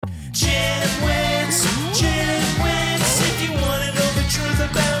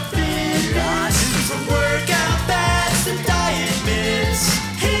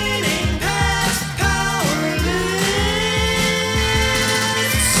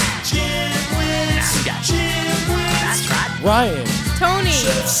Ryan, Tony,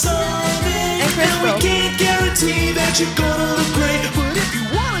 and Crystal. We can't guarantee that you're gonna look great, but if you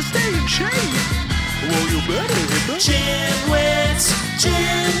wanna stay in shape, well, you better hit the Gymwits.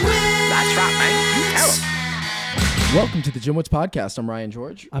 That's right, man. Tell 'em. Welcome to the Gymwits podcast. I'm Ryan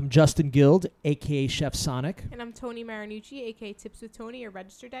George. I'm Justin Guild, a.k.a. Chef Sonic. And I'm Tony Marinucci, a.k.a. Tips with Tony, a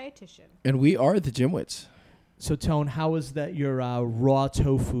registered dietitian. And we are the Gymwits. So, Tone, how was that your raw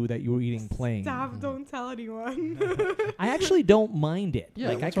tofu that you were eating plain? Stop, don't tell anyone. I actually don't mind it. Yeah,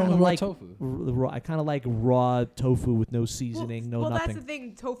 like I what's wrong kind of with raw like tofu? I kind of like raw tofu with no seasoning, well, nothing. that's the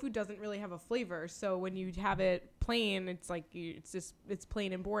thing. Tofu doesn't really have a flavor, so when you have it plain, it's like it's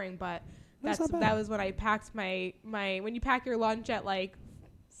plain and boring. But That's not bad. that was when I packed my when you pack your lunch at like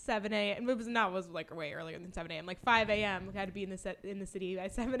 7 a.m. It was like way earlier than 7 a.m. Like 5 a.m. I had to be in the city by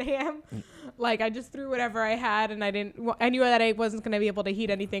 7 a.m. Like I just threw whatever I had, and I knew that I wasn't gonna be able to heat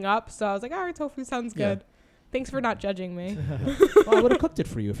anything up, so I was like, all right, tofu sounds good. Yeah. Thanks for not judging me. Well, I would have cooked it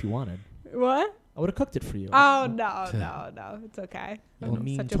for you if you wanted. What? I would have cooked it for you. Oh no, it's okay. I'm a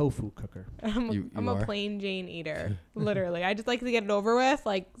mean such tofu cooker. I'm a are? plain Jane eater. Literally, I just like to get it over with,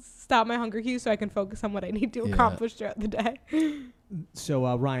 like stop my hunger cues so I can focus on what I need to accomplish throughout the day.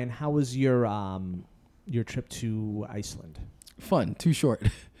 So, Ryan, how was your trip to Iceland? Fun, too short.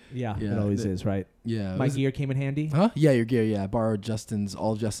 Yeah, Yeah, it always is, right? Yeah. My gear came in handy. Huh? Yeah, your gear. Yeah, I borrowed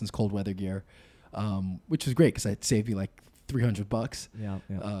all Justin's cold weather gear, which was great because it saved me like $300. Yeah.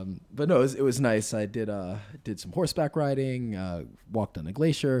 But no, it was nice. I did some horseback riding, walked on a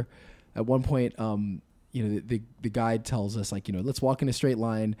glacier. At one point, the guide tells us like, let's walk in a straight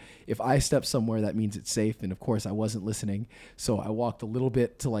line. If I step somewhere, that means it's safe. And of course, I wasn't listening, so I walked a little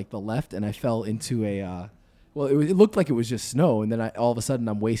bit to like the left, and I fell into a. It looked like it was just snow, and then all of a sudden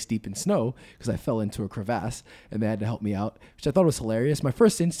I'm waist deep in snow because I fell into a crevasse, and they had to help me out, which I thought was hilarious. My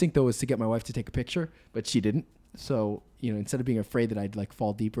first instinct though was to get my wife to take a picture, but she didn't. So instead of being afraid that I'd like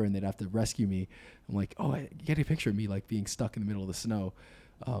fall deeper and they'd have to rescue me, I'm like, get a picture of me like being stuck in the middle of the snow.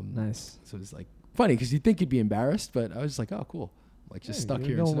 Nice. So it's like funny because you'd think you'd be embarrassed, but I was just like, oh cool, like just stuck you're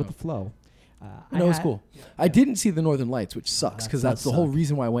here in going snow. with the flow. No, it was cool. I didn't see the Northern Lights, which sucks because that's the whole suck.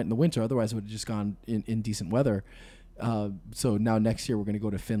 reason why I went in the winter. Otherwise, I would have just gone in decent weather. So now next year we're going to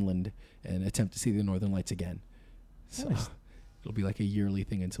go to Finland and attempt to see the Northern Lights again. So Nice. it'll be like a yearly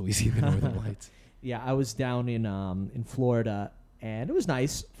thing until we see the Northern Lights. Yeah, I was down in Florida, and it was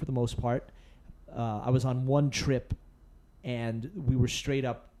nice for the most part. I was on one trip, and we were straight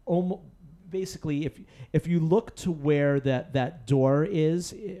up. Basically, if you look to where that door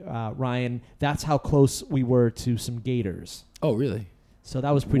is, Ryan, that's how close we were to some gators. Oh, really? So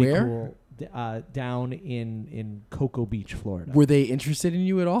that was pretty Where? cool. Down in Cocoa Beach, Florida. Were they interested in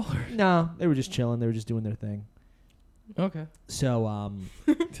you at all? No, they were just chilling. They were just doing their thing. Okay. So, I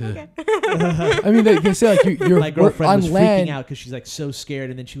mean, they say like you're my girlfriend was on land. freaking out because she's like so scared,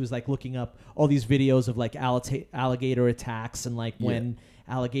 and then she was like looking up all these videos of like alligator attacks and like when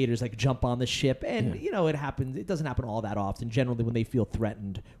alligators like jump on the ship, and it happens. It doesn't happen all that often. Generally, when they feel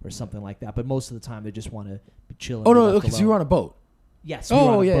threatened or something like that, but most of the time they just want to be chilling. Oh no, because you were on a boat. Yes. we were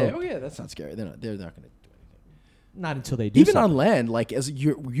on a boat. Oh yeah, that's not scary. They're not going to do anything. Not until they do. Even something. on land, like as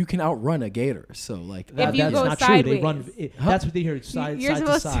you can outrun a gator. So like If you that's go not sideways. true. They run. That's what they hear. You're side to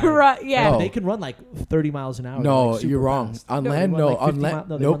supposed side. to run. Yeah. Oh. They can run like 30 miles an hour. They're, No, like, super you're wrong. fast. On No, land, they run no. like 50 On land,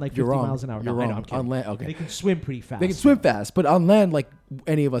 no, they nope. run like 50 You're wrong. miles an hour. You're No, I know, wrong. I'm kidding. On land, okay. They can swim pretty fast. They can swim fast, but on land, like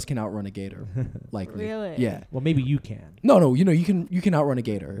any of us can outrun a gator. Like Really? Yeah. Well, maybe you can. No. You can outrun a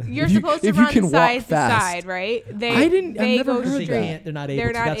gator. You're If you- supposed to if you run can walk side to fast. side, right? I've never go heard They straight. can't. They're not able.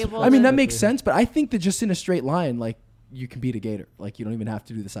 They're to. not That's able what- I mean, that to- makes sense, but I think that just in a straight line, like you can beat a gator. Like you don't even have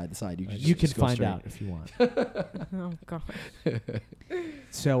to do the side to side. You can just go find straight. out if you want. Oh god.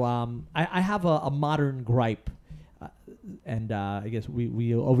 So I have a modern gripe, and I guess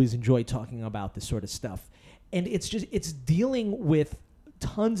we always enjoy talking about this sort of stuff, and it's dealing with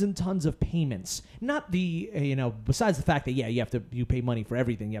tons and tons of payments. Not the besides the fact that you pay money for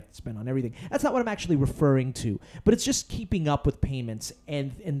everything, you have to spend on everything. That's not what I'm actually referring to, but it's just keeping up with payments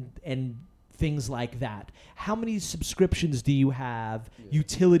and things like that. How many subscriptions do you have?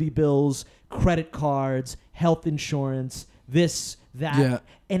 Utility bills, credit cards, health insurance, this, that. Yeah.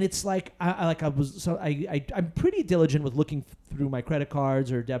 And it's like I'm pretty diligent with looking through my credit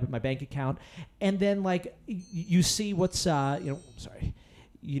cards or my bank account, and then like you see what's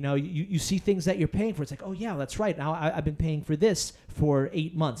you see things that you're paying for. It's like, oh yeah, that's right. Now I've been paying for this for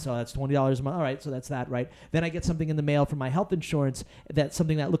 8 months, so that's $20 a month. All right, so that's that, right? Then I get something in the mail from my health insurance that's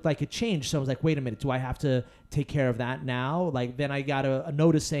something that looked like it changed. So I was like, wait a minute, do I have to take care of that now? Like then I got a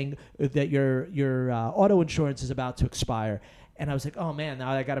notice saying that your auto insurance is about to expire. And I was like, oh man, now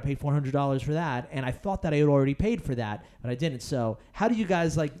I got to pay $400 for that. And I thought that I had already paid for that, but I didn't. So how do you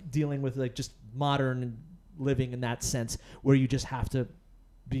guys like dealing with like just modern living in that sense, where you just have to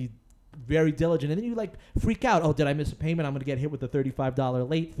be very diligent, and then you like freak out? Oh, did I miss a payment? I'm going to get hit with a $35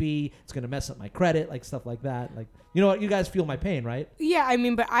 late fee. It's going to mess up my credit, like stuff like that. Like, you know what? You guys feel my pain, right? Yeah, I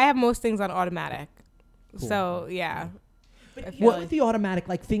mean, but I have most things on automatic. Cool. So, yeah. What with the automatic,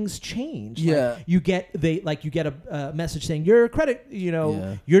 like things change. Yeah. Like, you get a message saying your credit,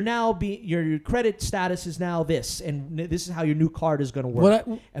 you're now your credit status is now this, and this is how your new card is going to work.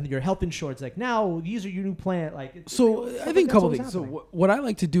 And your health insurance, like now these are your new plan. Like so, I think a couple things. So what I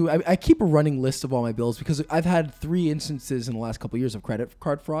like to do, I keep a running list of all my bills because I've had 3 instances in the last couple of years of credit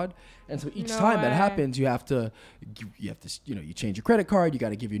card fraud, and so each time that happens, you have to you change your credit card, you got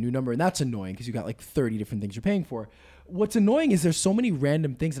to give your new number, and that's annoying because you got like 30 different things you're paying for. What's annoying is there's so many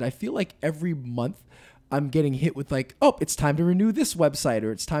random things that I feel like every month I'm getting hit with like, oh, it's time to renew this website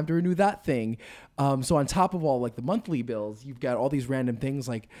or it's time to renew that thing. So on top of all like the monthly bills, you've got all these random things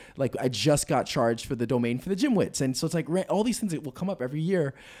like I just got charged for the domain for the Gymwits. And so it's like all these things that will come up every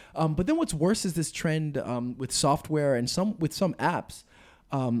year. But then what's worse is this trend with software and with some apps.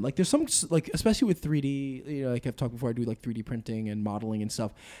 Like there's some, like especially with 3D, like I've talked before, I do like 3D printing and modeling and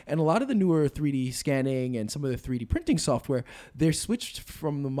stuff. And a lot of the newer 3D scanning and some of the 3D printing software, they're switched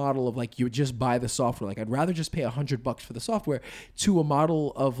from the model of like you just buy the software. Like I'd rather just pay $100 for the software to a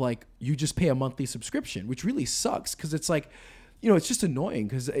model of like you just pay a monthly subscription, which really sucks because it's like, it's just annoying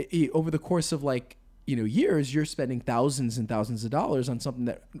because over the course of like, years, you're spending thousands and thousands of dollars on something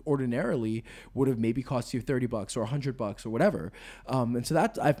that ordinarily would have maybe cost you $30 or $100 or whatever. And so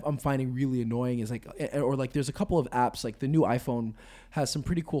that I'm finding really annoying is like, or like there's a couple of apps, like the new iPhone has some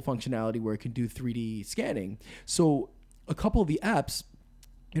pretty cool functionality where it can do 3D scanning. So a couple of the apps,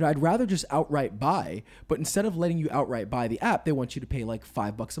 I'd rather just outright buy, but instead of letting you outright buy the app, they want you to pay like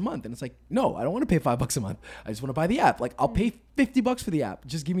 $5 a month. And it's like, no, I don't want to pay $5 a month. I just want to buy the app. Like I'll pay $50 for the app.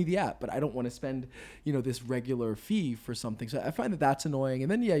 Just give me the app. But I don't want to spend, this regular fee for something. So I find that that's annoying.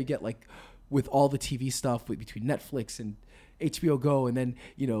 And then, you get like with all the TV stuff between Netflix and HBO Go, and then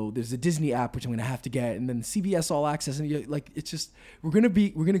there's a Disney app which I'm gonna have to get, and then CBS All Access, and like it's just we're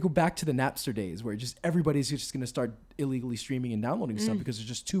gonna go back to the Napster days where just everybody's just gonna start illegally streaming and downloading stuff because there's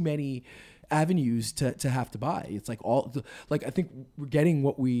just too many avenues to have to buy. It's like I think we're getting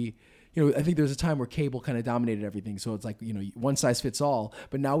what we. I think there's a time where cable kind of dominated everything. So it's like, one size fits all.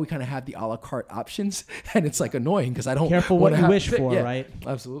 But now we kind of have the a la carte options, and it's like annoying because I don't. Careful what you wish for, right?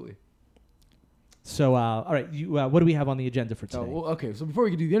 Absolutely. So, all right, what do we have on the agenda for today? Okay, so before we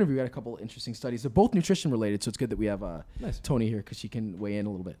can do the interview, we got a couple interesting studies. They're both nutrition related, so it's good that we have Tony here because she can weigh in a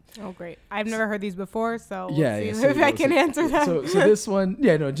little bit. Oh, great. I've never heard these before, so see if I can answer them. So this one,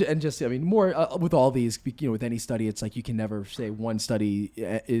 more with all these, with any study, it's like you can never say one study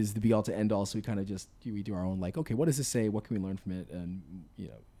is the be-all to end-all, so we kind of we do our own, like, okay, what does this say? What can we learn from it? And,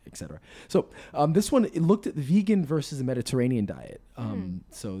 etc. So this one, it looked at the vegan versus the Mediterranean diet.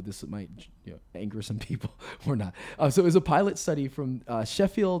 So this might anger some people or not. So it was a pilot study from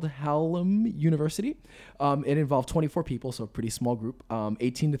Sheffield Hallam University. It involved 24 people, so a pretty small group,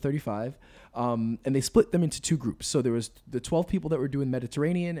 18 to 35. And they split them into 2 groups. So there was the 12 people that were doing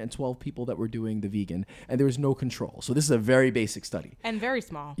Mediterranean and 12 people that were doing the vegan, and there was no control. So this is a very basic study. And very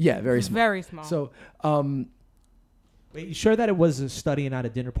small. Yeah, very small. Very small. So wait, you sure that it was a study and not a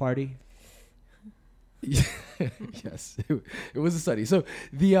dinner party? Yes, it was a study. So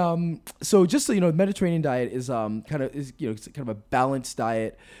the just so the Mediterranean diet is kind of a balanced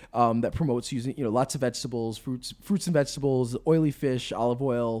diet that promotes using lots of vegetables, fruits and vegetables, oily fish, olive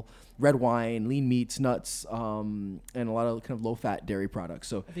oil, red wine, lean meats, nuts, and a lot of kind of low fat dairy products.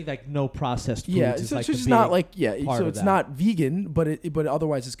 So I think like no processed foods. Yeah, is so like it's just not like so it's not vegan, but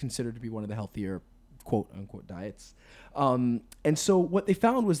otherwise it's considered to be one of the healthier quote unquote diets. And so what they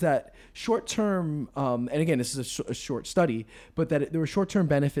found was that short-term, and again, this is a short study, but that there were short-term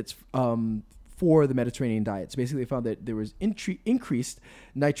benefits for the Mediterranean diet. So basically they found that there was increased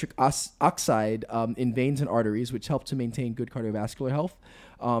nitric oxide in veins and arteries, which helped to maintain good cardiovascular health,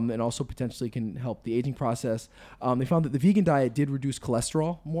 and also potentially can help the aging process. They found that the vegan diet did reduce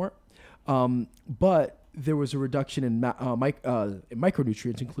cholesterol more, but there was a reduction in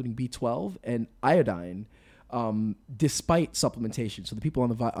micronutrients, including B12 and iodine, despite supplementation. So the people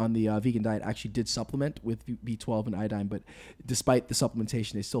on the vegan diet actually did supplement with B12 and iodine, but despite the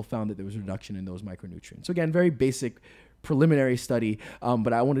supplementation, they still found that there was a reduction in those micronutrients. So again, very basic preliminary study,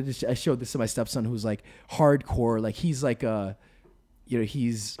 but I wanted to I showed this to my stepson, who's like hardcore, like he's like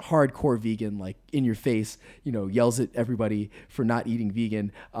he's hardcore vegan, like in your face, yells at everybody for not eating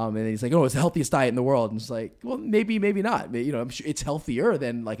vegan. And then he's like, oh, it's the healthiest diet in the world. And it's like, well, maybe not. I'm sure it's healthier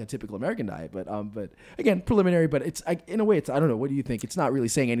than like a typical American diet. But again, preliminary. But in a way, I don't know. What do you think? It's not really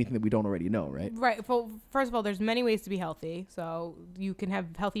saying anything that we don't already know, right? Right. Well, first of all, there's many ways to be healthy. So you can have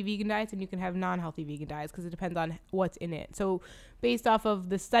healthy vegan diets and you can have non-healthy vegan diets because it depends on what's in it. So based off of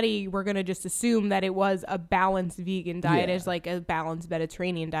the study, we're going to just assume that it was a balanced vegan diet as like a balanced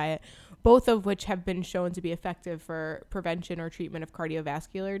Mediterranean diet, both of which have been shown to be effective for prevention or treatment of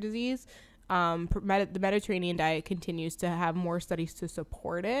cardiovascular disease. The Mediterranean diet continues to have more studies to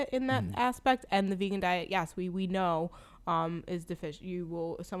support it in that aspect. And the vegan diet, yes, we know is deficient.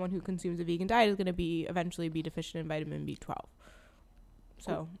 Someone who consumes a vegan diet is going to eventually be deficient in vitamin B12.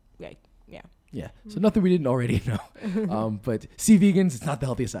 So, yeah. Yeah, so nothing we didn't already know. But vegans, it's not the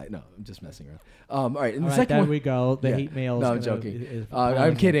healthiest diet. No, I'm just messing around. All right, and the second there one, we go. The hate mail. No, I'm joking.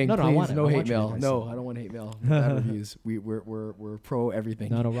 I'm kidding. No, please, I want it. no I hate want you mail. guys. No, I don't want hate mail. Bad reviews. We're pro everything.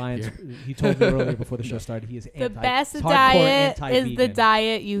 No, Ryan. He told me earlier before the show started. He is the best diet is the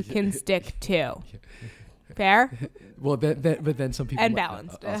diet you can stick to. Fair. But then some people and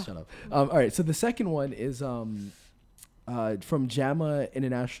balanced. I'll shut up. All right, so the second one is from JAMA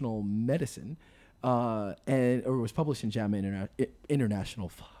International Medicine. Or it was published in JAMA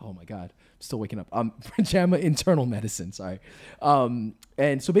International. Oh my God, I'm still waking up. JAMA Internal Medicine. Sorry.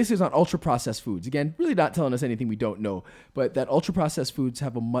 And so basically, it's on ultra processed foods. Again, really not telling us anything we don't know, but that ultra processed foods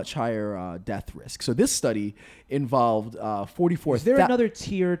have a much higher death risk. So this study involved 44. Is there another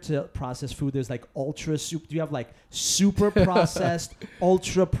tier to processed food? There's like ultra soup. Do you have like super processed,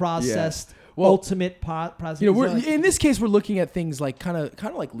 ultra processed? Yeah. Well, ultimate process. In this case, we're looking at things like kind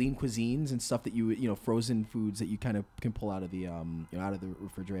of like lean cuisines and stuff that frozen foods that you kind of can pull out of the out of the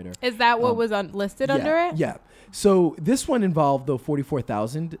refrigerator. Is that what was listed under it? Yeah. So this one involved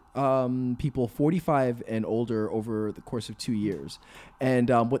 44,000 people, 45 and older, over the course of 2 years, and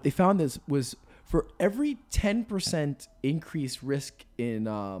what they found was for every 10% increased risk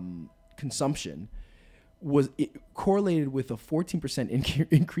in consumption was correlated with a 14%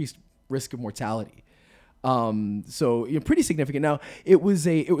 increased risk of mortality. So pretty significant. Now it was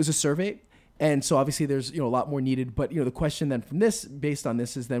a survey, and so obviously there's a lot more needed. But the question then from this, based on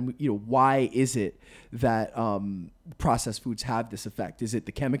this, is then why is it that processed foods have this effect? Is it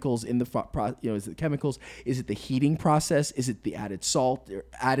the chemicals in the is it the chemicals? Is it the heating process? Is it the added salt or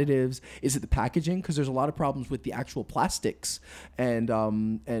additives? Is it the packaging? Because there's a lot of problems with the actual plastics and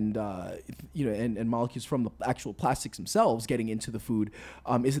molecules from the actual plastics themselves getting into the food.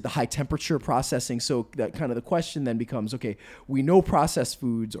 Is it the high temperature processing? So that kind of the question then becomes, okay, we know processed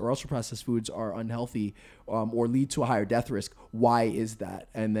foods or ultra processed foods are unhealthy or lead to a higher death risk. Why is that?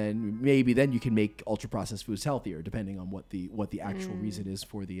 And then maybe then you can make ultra processed foods healthier, depending on what the actual reason is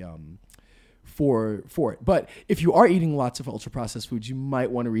for the for it. But if you are eating lots of ultra processed foods, you might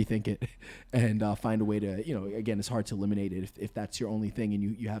want to rethink it and find a way to, again, it's hard to eliminate it if that's your only thing and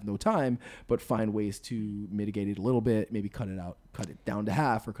you have no time, but find ways to mitigate it a little bit, maybe cut it down to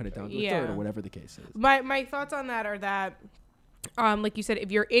half or cut it down to a third or whatever the case is. My thoughts on that are that like you said,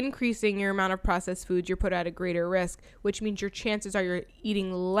 if you're increasing your amount of processed foods, you're put at a greater risk, which means your chances are you're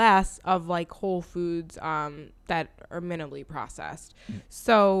eating less of like whole foods that are minimally processed.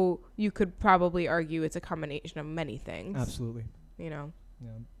 So you could probably argue it's a combination of many things. Absolutely. Yeah.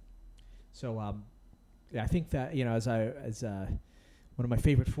 So I think that as one of my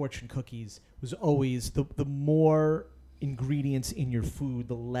favorite fortune cookies was always the more ingredients in your food,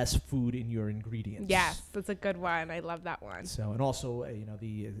 the less food in your ingredients. Yes, that's a good one. I love that one. So, and also,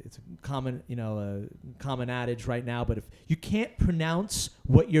 it's a common, common adage right now. But if you can't pronounce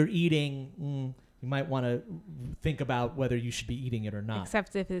what you're eating, you might want to think about whether you should be eating it or not.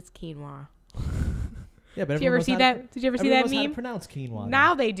 Except if it's quinoa. Yeah, but did you ever see that? Did you ever see that meme? How to pronounce quinoa.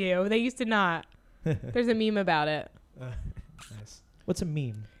 Now they do. They used to not. There's a meme about it. Nice. What's a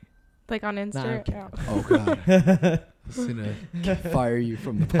meme? Like on Instagram. Oh God. I'm gonna fire you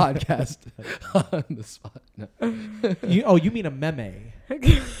from the podcast on the spot. No. You mean a meme?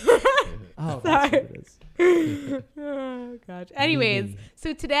 Oh, that's what it is. Oh gosh. Anyways,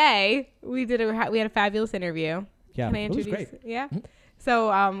 so today we had a fabulous interview. Yeah, Can I introduce? It was great. Yeah.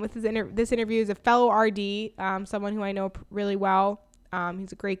 So with this interview is a fellow RD, someone who I know really well.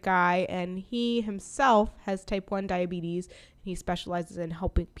 He's a great guy, and he himself has type 1 diabetes. He specializes in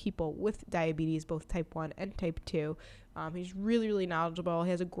helping people with diabetes, both type 1 and type 2. He's really, really knowledgeable. He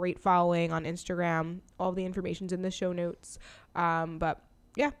has a great following on Instagram. All the information's in the show notes. But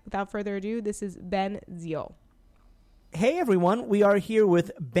yeah, without further ado, this is Ben Ziel. Hey, everyone. We are here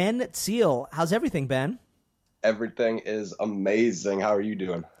with Ben Ziel. How's everything, Ben? Everything is amazing. How are you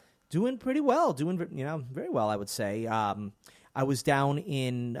doing? Doing pretty well. Doing very well, I would say. I was down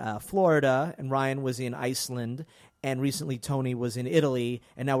in Florida, and Ryan was in Iceland, and recently Tony was in Italy,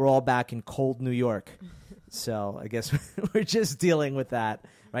 and now we're all back in cold New York. So I guess we're just dealing with that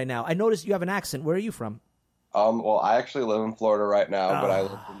right now. I noticed you have an accent. Where are you from? Well, I actually live in Florida right now,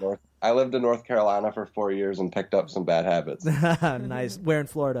 but I lived in North Carolina for 4 years and picked up some bad habits. Nice. Where in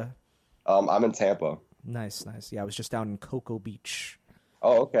Florida? I'm in Tampa. Nice. Yeah, I was just down in Cocoa Beach.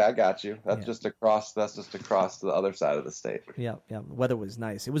 Oh, okay, I got you. That's just across to the other side of the state. Yeah. The weather was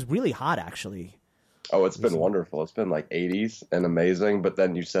nice. It was really hot, actually. Oh, it's been wonderful. It's been like 80s and amazing. But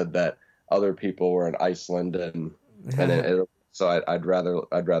then you said that other people were in Iceland and so I'd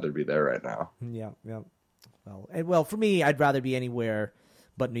rather be there right now. Yeah. Well, for me, I'd rather be anywhere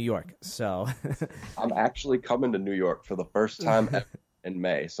but New York. So I'm actually coming to New York for the first time ever in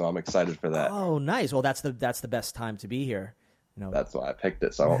May, so I'm excited for that. Oh, nice. Well, that's the best time to be here. That's why I picked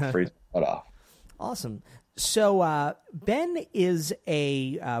it, so I won't freeze my butt off. Awesome. So Ben is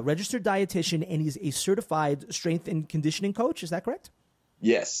a registered dietitian, and he's a certified strength and conditioning coach. Is that correct?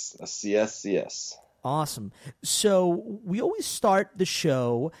 Yes, a CSCS. Awesome. So we always start the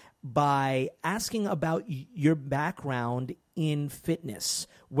show by asking about your background in fitness,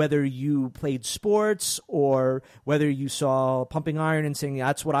 whether you played sports or whether you saw pumping iron and saying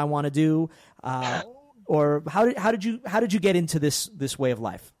that's what I want to do, or how did you get into this way of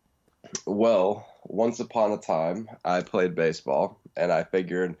life? Well, once upon a time, I played baseball, and I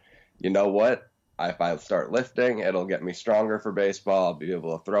figured, you know what? If I start lifting, it'll get me stronger for baseball. I'll be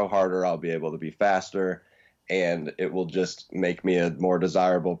able to throw harder. I'll be able to be faster. And it will just make me a more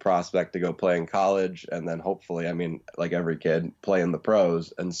desirable prospect to go play in college. And then hopefully, like every kid, play in the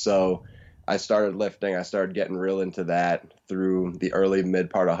pros. And so I started lifting. I started getting real into that through the early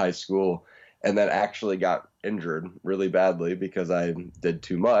mid part of high school. And then actually got injured really badly because I did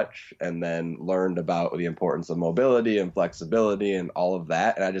too much, and then learned about the importance of mobility and flexibility and all of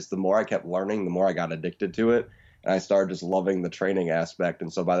that. And the more I kept learning, the more I got addicted to it. And I started just loving the training aspect.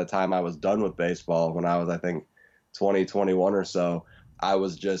 And so by the time I was done with baseball, when I was, I think, 20, 21 or so, I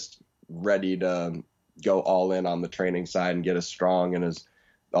was just ready to go all in on the training side and get as strong and as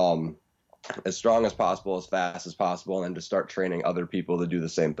strong as possible, as fast as possible, and then just start training other people to do the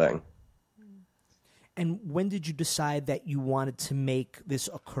same thing. And when did you decide that you wanted to make this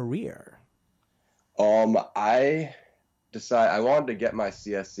a career? I decided I wanted to get my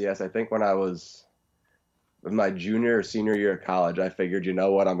CSCS. I think when I was in my junior or senior year of college, I figured, you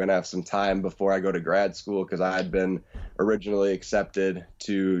know what, I'm going to have some time before I go to grad school, because I had been originally accepted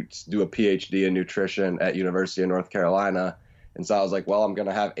to do a PhD in nutrition at University of North Carolina. And so I was like, well, I'm going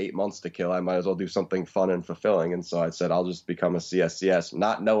to have 8 months to kill. I might as well do something fun and fulfilling. And so I said, I'll just become a CSCS,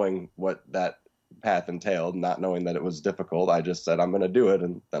 not knowing what that path entailed, not knowing that it was difficult. I just said, I'm going to do it,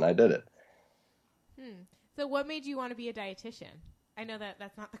 and then I did it. So what made you want to be a dietitian? I know that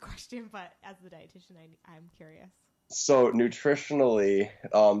that's not the question, but as the dietitian, I'm curious. So nutritionally,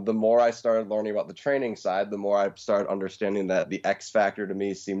 the more I started learning about the training side, the more I started understanding that the X factor to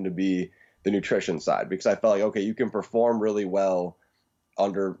me seemed to be the nutrition side, because I felt like, okay, you can perform really well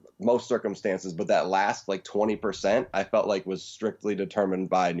under most circumstances, but that last like 20% I felt like was strictly determined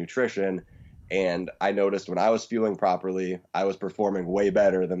by nutrition. And I noticed when I was fueling properly, I was performing way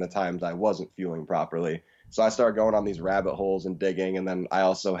better than the times I wasn't fueling properly. So I started going on these rabbit holes and digging. And then I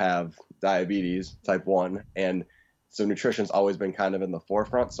also have diabetes, type 1. And so nutrition's always been kind of in the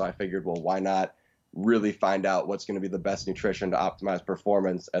forefront. So I figured, well, why not really find out what's going to be the best nutrition to optimize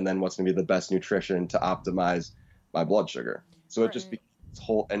performance, and then what's going to be the best nutrition to optimize my blood sugar. So it just became this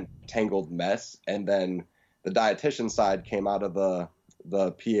whole entangled mess. And then the dietitian side came out of the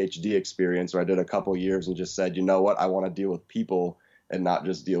PhD experience, where I did a couple years and just said, you know what, I want to deal with people and not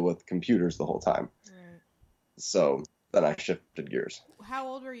just deal with computers the whole time. Right. So then I shifted gears. How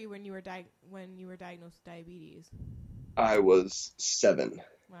old were you when you were diagnosed with diabetes? I was 7.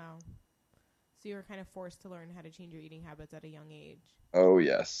 Wow. So you were kind of forced to learn how to change your eating habits at a young age. Oh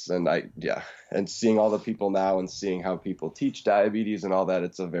yes. And and seeing all the people now and seeing how people teach diabetes and all that,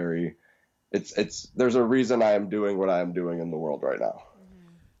 there's a reason I am doing what I am doing in the world right now.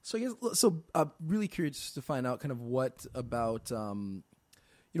 So I guess, I'm really curious to find out kind of what about,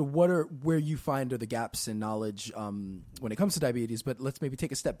 where you find are the gaps in knowledge when it comes to diabetes, but let's maybe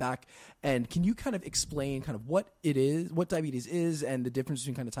take a step back, and can you kind of explain kind of what it is, what diabetes is, and the difference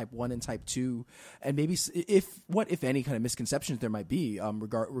between kind of type 1 and type 2, and maybe if any kind of misconceptions there might be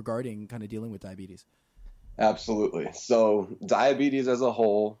regarding kind of dealing with diabetes? Absolutely. So diabetes as a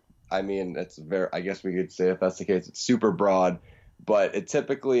whole, I mean, I guess we could say, if that's the case, it's super broad, but it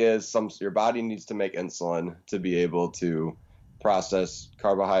typically is your body needs to make insulin to be able to process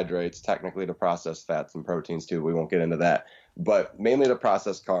carbohydrates, technically to process fats and proteins too. We won't get into that, but mainly to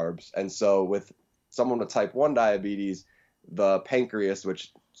process carbs. And so with someone with type 1 diabetes, the pancreas,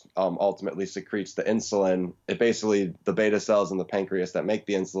 which ultimately secretes the insulin, it basically, the beta cells in the pancreas that make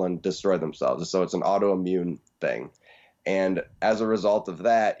the insulin destroy themselves. So it's an autoimmune thing. And as a result of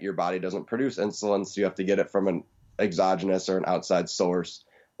that, your body doesn't produce insulin, so you have to get it from an exogenous or an outside source,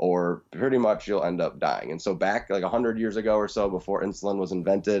 or pretty much you'll end up dying. And so back like 100 years ago or so, before insulin was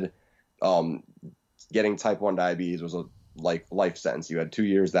invented, getting type 1 diabetes was a life sentence. You had 2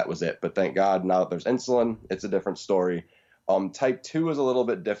 years, that was it. But thank God, now that there's insulin, it's a different story. Type 2 is a little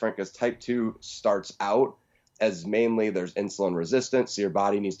bit different because type 2 starts out as mainly there's insulin resistance. So your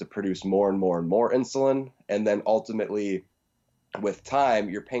body needs to produce more and more and more insulin. And then ultimately, with time,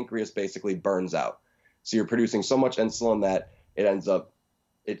 your pancreas basically burns out. So you're producing so much insulin that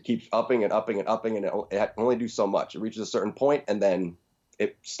it keeps upping and upping and upping, and it can only do so much. It reaches a certain point and then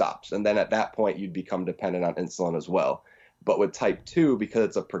it stops. And then at that point, you'd become dependent on insulin as well. But with type 2, because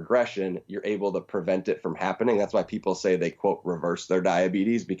it's a progression, you're able to prevent it from happening. That's why people say they, quote, reverse their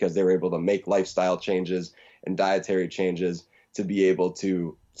diabetes, because they were able to make lifestyle changes and dietary changes to be able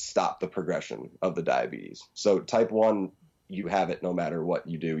to stop the progression of the diabetes. So type 1, you have it no matter what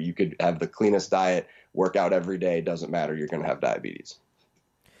you do. You could have the cleanest diet, work out every day, doesn't matter, you're going to have diabetes.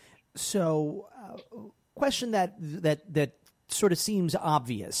 So, question that sort of seems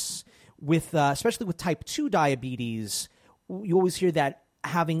obvious, with especially with type 2 diabetes, you always hear that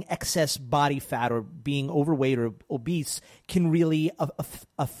having excess body fat or being overweight or obese can really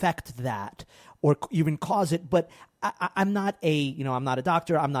affect that or even cause it. But I'm not I'm not a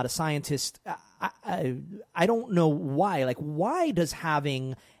doctor. I'm not a scientist. I don't know why. Like, why does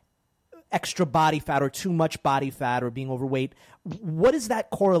having extra body fat or too much body fat or being overweight, what is that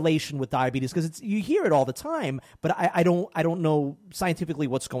correlation with diabetes? Because you hear it all the time, but I don't know scientifically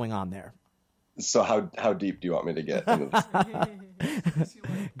what's going on there. So how deep do you want me to get into this?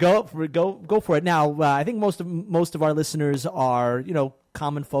 Go for it. Now, I think most of our listeners are,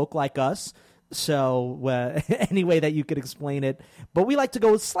 common folk like us. So any way that you could explain it, but we like to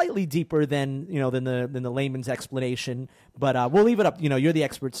go slightly deeper than the layman's explanation. But we'll leave it up. You're the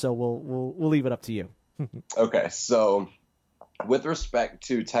expert, so we'll leave it up to you. Okay, so with respect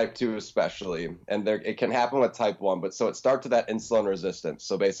to type 2 especially, and it can happen with type 1, but so it starts with that insulin resistance.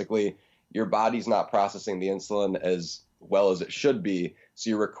 So basically, your body's not processing the insulin as well as it should be, so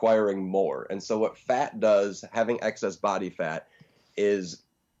you're requiring more. And so what fat does, having excess body fat, is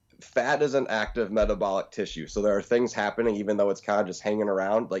fat is an active metabolic tissue. So there are things happening, even though it's kind of just hanging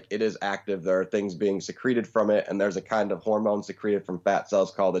around, like it is active. There are things being secreted from it, and there's a kind of hormone secreted from fat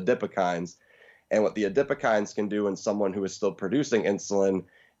cells called adipokines. And what the adipokines can do in someone who is still producing insulin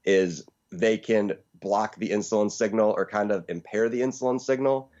is they can block the insulin signal or kind of impair the insulin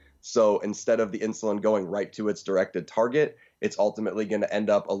signal. So instead of the insulin going right to its directed target, it's ultimately going to end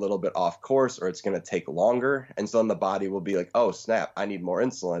up a little bit off course, or it's going to take longer. And so then the body will be like, oh, snap, I need more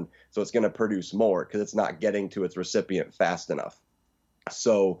insulin. So it's going to produce more because it's not getting to its recipient fast enough.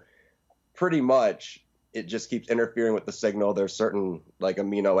 So pretty much it just keeps interfering with the signal. There's certain like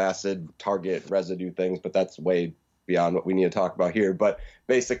amino acid target residue things, but that's way beyond what we need to talk about here. But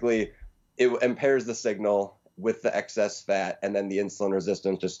basically it impairs the signal with the excess fat, and then the insulin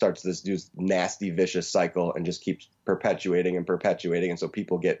resistance just starts this nasty, vicious cycle and just keeps perpetuating and perpetuating. And so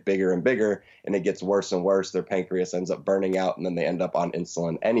people get bigger and bigger, and it gets worse and worse. Their pancreas ends up burning out, and then they end up on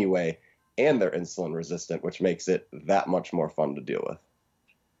insulin anyway, and they're insulin resistant, which makes it that much more fun to deal with.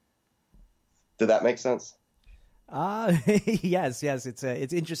 Did that make sense? Yes.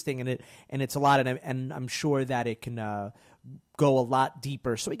 It's interesting, and it's a lot, and I'm sure that it can go a lot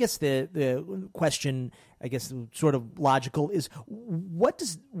deeper. So I guess the question, I guess sort of logical, is what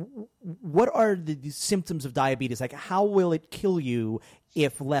are the symptoms of diabetes? Like, how will it kill you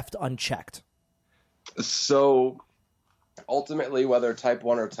if left unchecked? So ultimately, whether type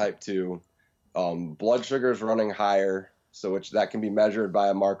 1 or type 2, blood sugar is running higher. So that can be measured by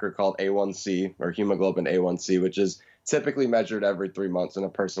a marker called A1C, or hemoglobin A1C, which is typically measured every 3 months in a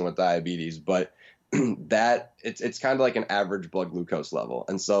person with diabetes. But that it's kind of like an average blood glucose level.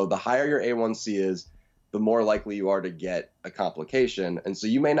 And so the higher your A1C is, the more likely you are to get a complication. And so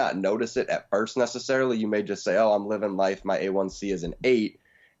you may not notice it at first necessarily. You may just say, oh, I'm living life, my A1C is an 8.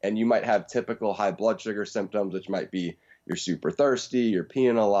 And you might have typical high blood sugar symptoms, which might be you're super thirsty, you're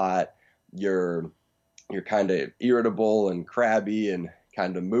peeing a lot, you're kind of irritable and crabby and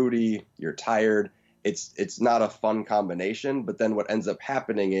kind of moody, you're tired. It's not a fun combination. But then what ends up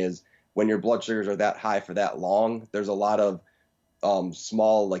happening is when your blood sugars are that high for that long, there's a lot of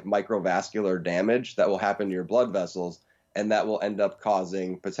small like microvascular damage that will happen to your blood vessels, and that will end up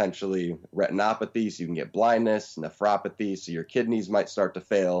causing potentially retinopathy, so you can get blindness, nephropathy, so your kidneys might start to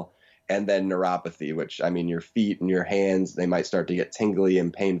fail, and then neuropathy, which, I mean, your feet and your hands, they might start to get tingly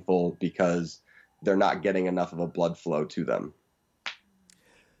and painful because they're not getting enough of a blood flow to them.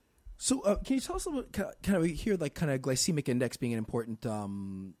 So can you tell us a little bit, kind of here, like kind of glycemic index being an important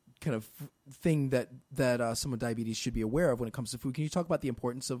kind of thing that someone with diabetes should be aware of when it comes to food? Can you talk about the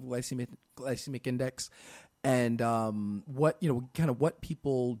importance of glycemic index and what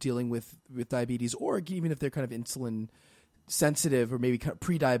people dealing with diabetes, or even if they're kind of insulin sensitive or maybe kind of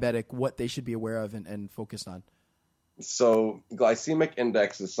pre-diabetic, what they should be aware of and focused on? So glycemic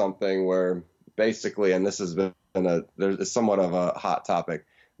index is something where basically, and this has been there's somewhat of a hot topic,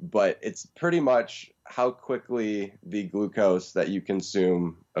 but it's pretty much how quickly the glucose that you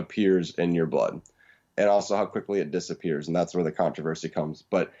consume appears in your blood, and also how quickly it disappears. And that's where the controversy comes.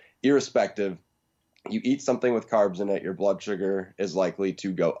 But irrespective, you eat something with carbs in it, your blood sugar is likely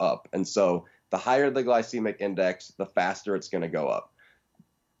to go up. And so the higher the glycemic index, the faster it's going to go up.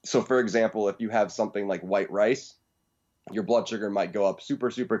 So for example, if you have something like white rice, your blood sugar might go up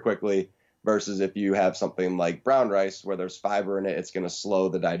super, super quickly, versus if you have something like brown rice where there's fiber in it, it's going to slow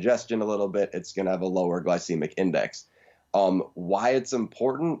the digestion a little bit. It's going to have a lower glycemic index. Why it's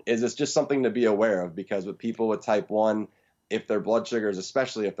important is it's just something to be aware of, because with people with type 1, if their blood sugars,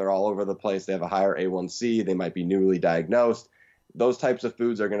 especially if they're all over the place, they have a higher A1C, they might be newly diagnosed, those types of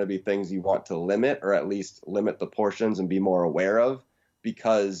foods are going to be things you want to limit, or at least limit the portions and be more aware of,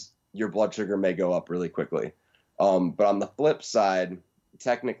 because your blood sugar may go up really quickly. But on the flip side,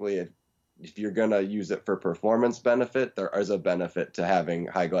 technically, if you're going to use it for performance benefit, there is a benefit to having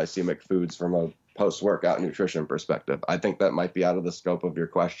high glycemic foods from a post-workout nutrition perspective. I think that might be out of the scope of your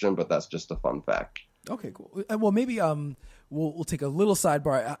question, but that's just a fun fact. Okay, cool. Well, maybe we'll take a little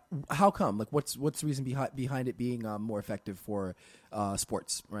sidebar. How come? Like, what's the reason behind it being more effective for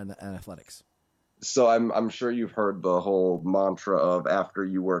sports and athletics? So I'm sure you've heard the whole mantra of after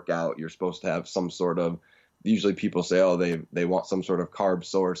you work out, you're supposed to have some sort of, usually people say, oh, they want some sort of carb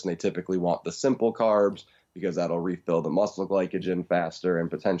source, and they typically want the simple carbs because that'll refill the muscle glycogen faster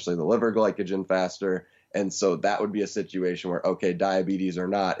and potentially the liver glycogen faster. And so that would be a situation where, okay, diabetes or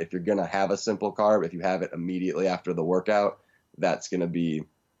not, if you're going to have a simple carb, if you have it immediately after the workout, that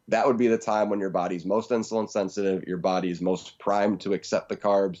would be the time when your body's most insulin sensitive, your body's most primed to accept the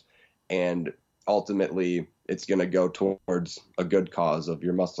carbs, and ultimately it's going to go towards a good cause of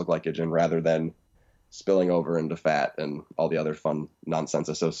your muscle glycogen rather than spilling over into fat and all the other fun nonsense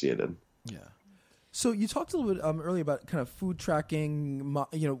associated. Yeah. So you talked a little bit earlier about kind of food tracking.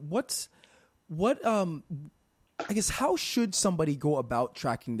 I guess, how should somebody go about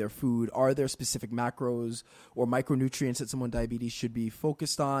tracking their food? Are there specific macros or micronutrients that someone with diabetes should be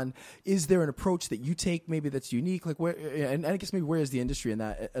focused on? Is there an approach that you take maybe that's unique? Like where, and I guess maybe where is the industry in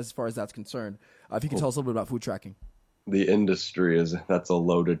that as far as that's concerned? If you can tell us a little bit about food tracking. The industry that's a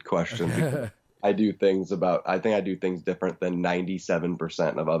loaded question. I think I do things different than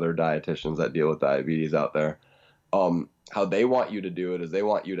 97% of other dietitians that deal with diabetes out there. How they want you to do it is they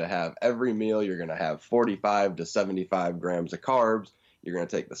want you to have every meal, you're going to have 45 to 75 grams of carbs. You're going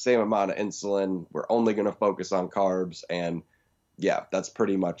to take the same amount of insulin. We're only going to focus on carbs. And yeah, that's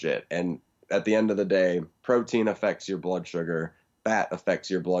pretty much it. And at the end of the day, protein affects your blood sugar. Fat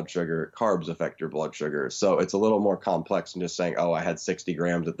affects your blood sugar. Carbs affect your blood sugar. So it's a little more complex than just saying, oh, I had 60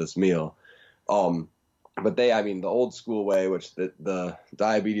 grams at this meal. But the old school way, which the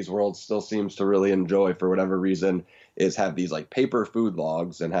diabetes world still seems to really enjoy for whatever reason, is have these like paper food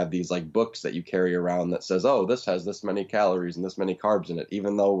logs and have these like books that you carry around that says, oh, this has this many calories and this many carbs in it,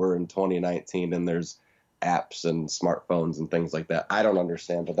 even though we're in 2019 and there's apps and smartphones and things like that. I don't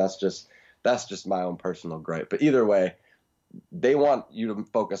understand, but that's just my own personal gripe. But either way, they want you to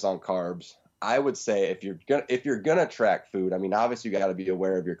focus on carbs. I would say if you're gonna track food, I mean, obviously you got to be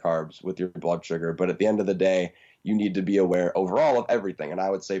aware of your carbs with your blood sugar, but at the end of the day, you need to be aware overall of everything. And I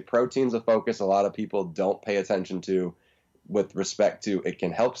would say protein's a focus a lot of people don't pay attention to with respect to it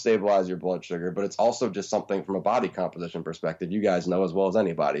can help stabilize your blood sugar, but it's also just something from a body composition perspective. You guys know as well as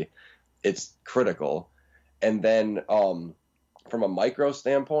anybody, it's critical. And then from a micro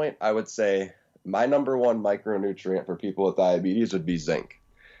standpoint, I would say my number one micronutrient for people with diabetes would be zinc.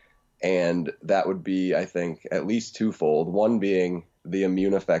 And that would be, I think, at least twofold. One being the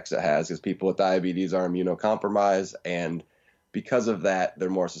immune effects it has, because people with diabetes are immunocompromised, and because of that, they're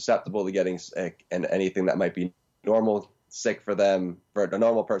more susceptible to getting sick, and anything that might be normal sick for them, for a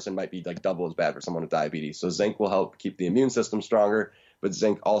normal person, might be like double as bad for someone with diabetes. So zinc will help keep the immune system stronger, but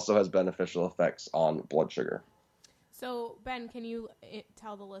zinc also has beneficial effects on blood sugar. So, Ben, can you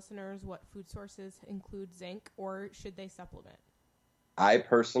tell the listeners what food sources include zinc, or should they supplement? I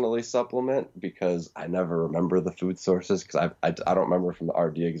personally supplement because I never remember the food sources because I don't remember from the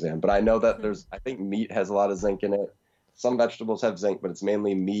RD exam. But I know that I think meat has a lot of zinc in it. Some vegetables have zinc, but it's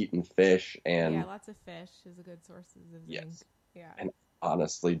mainly meat and fish. And yeah, lots of fish is a good source of zinc. yes. Yeah. And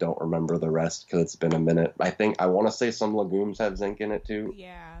honestly, don't remember the rest because it's been a minute. I want to say some legumes have zinc in it too.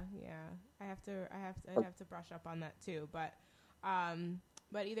 Yeah. I'd have to brush up on that too. But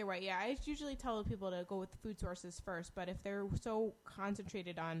either way, yeah, I usually tell people to go with the food sources first. But if they're so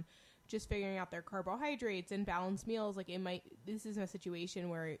concentrated on just figuring out their carbohydrates and balanced meals, like this is a situation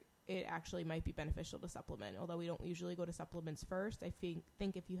where it actually might be beneficial to supplement. Although we don't usually go to supplements first. I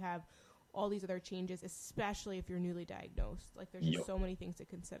think if you have all these other changes, especially if you're newly diagnosed, like there's just so many things to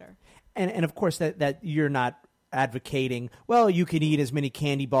consider. And of course that you're not advocating, well, you can eat as many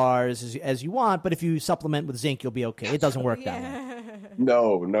candy bars as you want, but if you supplement with zinc, you'll be okay. It doesn't work that way.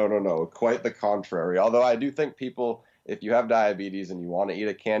 No. Quite the contrary. Although I do think people, if you have diabetes and you want to eat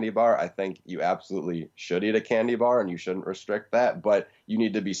a candy bar, I think you absolutely should eat a candy bar and you shouldn't restrict that. But you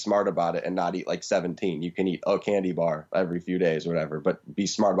need to be smart about it and not eat like 17. You can eat a candy bar every few days or whatever, but be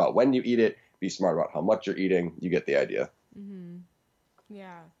smart about when you eat it. Be smart about how much you're eating. You get the idea. Mm-hmm.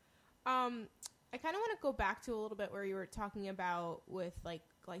 Yeah. I kind of want to go back to a little bit where you were talking about with like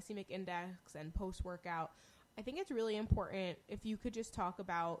glycemic index and post-workout. I think it's really important if you could just talk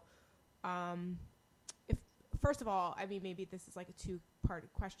about, if first of all, I mean, maybe this is like a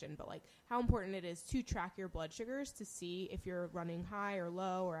two-part question, but like how important it is to track your blood sugars to see if you're running high or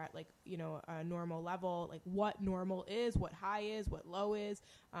low or at like, a normal level, like what normal is, what high is, what low is,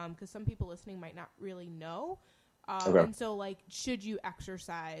 because some people listening might not really know. Okay. And so, like, should you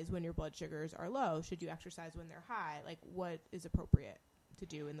exercise when your blood sugars are low? Should you exercise when they're high? Like, what is appropriate to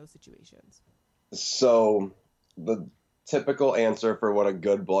do in those situations? So the typical answer for what a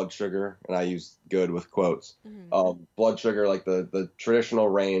good blood sugar, and I use good with quotes, blood sugar, like the traditional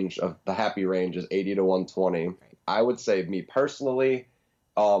range of the happy range is 80 to 120. Right. I would say, me personally,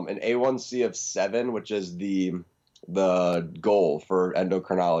 an A1C of 7, which is the goal for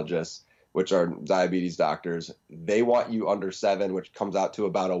endocrinologists, which are diabetes doctors, they want you under 7, which comes out to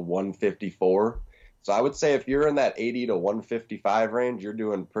about a 154. So I would say if you're in that 80 to 155 range, you're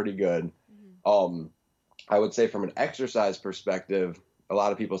doing pretty good. Mm-hmm. I would say from an exercise perspective, a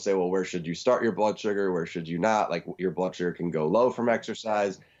lot of people say, well, where should you start your blood sugar? Where should you not? Like, your blood sugar can go low from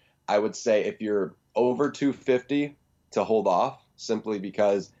exercise. I would say if you're over 250 to hold off, simply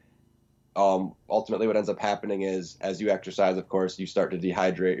because ultimately what ends up happening is as you exercise, of course, you start to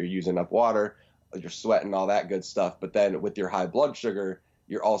dehydrate, you're using up water, you're sweating, all that good stuff. But then with your high blood sugar,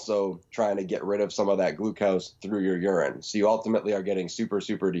 you're also trying to get rid of some of that glucose through your urine. So you ultimately are getting super,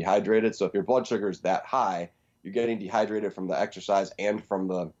 super dehydrated. So if your blood sugar is that high, you're getting dehydrated from the exercise and from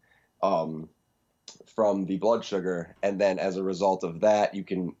the blood sugar. And then as a result of that, you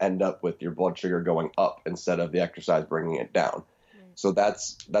can end up with your blood sugar going up instead of the exercise bringing it down. So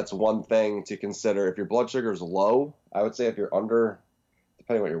that's one thing to consider. If your blood sugar is low, I would say if you're under,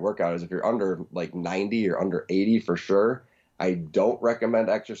 depending on what your workout is, if you're under like 90 or under 80 for sure, I don't recommend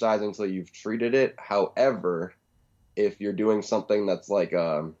exercising until you've treated it. However, if you're doing something that's like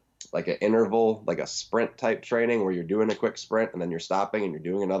an interval, like a sprint type training where you're doing a quick sprint and then you're stopping and you're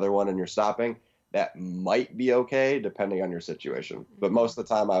doing another one and you're stopping, that might be okay depending on your situation. But most of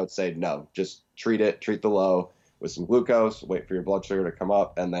the time I would say no, just treat the low with some glucose, wait for your blood sugar to come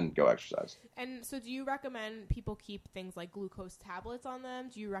up, and then go exercise. And so do you recommend people keep things like glucose tablets on them?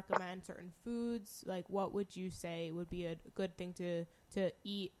 Do you recommend certain foods? Like, what would you say would be a good thing to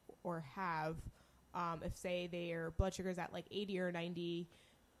eat or have if, say, their blood sugar is at like 80 or 90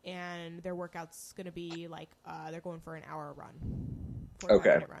 and their workout's going to be like they're going for an hour run,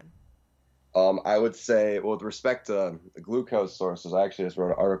 45-minute run? I would say, well, with respect to the glucose sources, I actually just wrote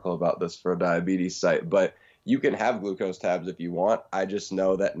an article about this for a diabetes site, but you can have glucose tabs if you want. I just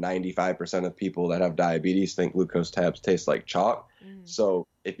know that 95% of people that have diabetes think glucose tabs taste like chalk. Mm. So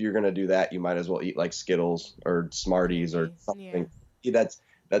if you're going to do that, you might as well eat like Skittles or Smarties or something. Yeah.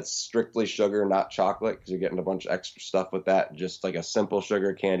 That's strictly sugar, not chocolate, because you're getting a bunch of extra stuff with that. Just like a simple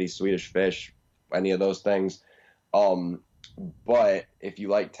sugar candy, Swedish Fish, any of those things. But if you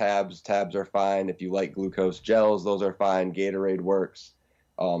like tabs are fine. If you like glucose gels, those are fine. Gatorade works.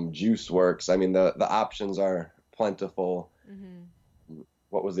 Juice works. I mean, the options are plentiful. Mm-hmm.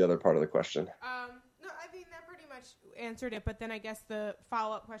 What was the other part of the question? No, I mean, that pretty much answered it. But then I guess the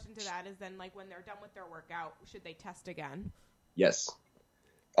follow-up question to that is then, like, when they're done with their workout, should they test again? Yes.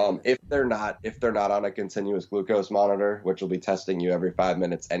 If they're not on a continuous glucose monitor, which will be testing you every 5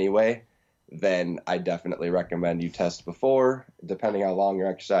 minutes anyway, then I definitely recommend you test before, depending how long your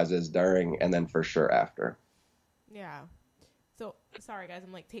exercise is, during, and then for sure after. Yeah. So sorry guys,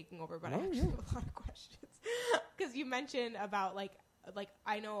 I'm like taking over, but I actually have a lot of questions because you mentioned about like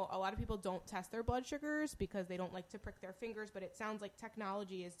I know a lot of people don't test their blood sugars because they don't like to prick their fingers, but it sounds like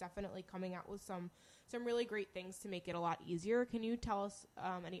technology is definitely coming out with some really great things to make it a lot easier. Can you tell us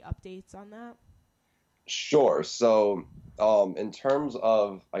any updates on that? Sure. So, in terms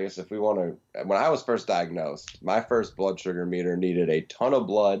of, I guess if we want to, when I was first diagnosed, my first blood sugar meter needed a ton of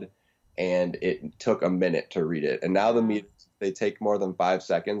blood and it took a minute to read it. And now the meters, they take more than 5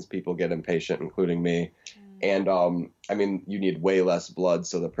 seconds. People get impatient, including me. And, I mean, you need way less blood,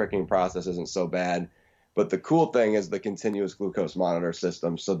 so the pricking process isn't so bad. But the cool thing is the continuous glucose monitor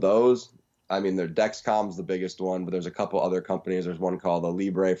system. So those, I mean, their Dexcom's the biggest one, but there's a couple other companies. There's one called the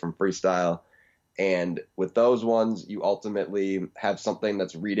Libre from Freestyle. And with those ones, you ultimately have something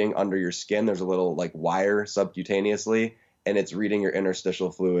that's reading under your skin. There's a little like wire subcutaneously, and it's reading your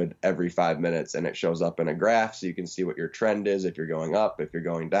interstitial fluid every 5 minutes, and it shows up in a graph so you can see what your trend is, if you're going up, if you're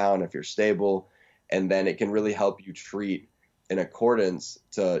going down, if you're stable. And then it can really help you treat in accordance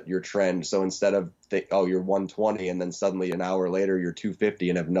to your trend. So instead of, you're 120 and then suddenly an hour later you're 250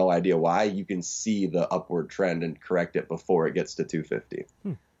 and have no idea why, you can see the upward trend and correct it before it gets to 250.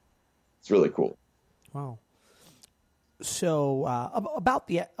 It's really cool. Wow. So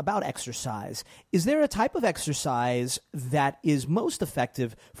about exercise, is there a type of exercise that is most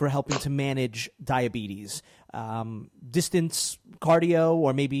effective for helping to manage diabetes? Distance cardio,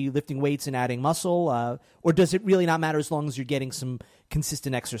 or maybe lifting weights and adding muscle, or does it really not matter as long as you're getting some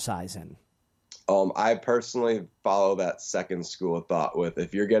consistent exercise in? I personally follow that second school of thought with,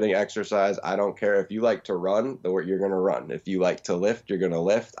 if you're getting exercise, I don't care if you like to run, you're going to run. If you like to lift, you're going to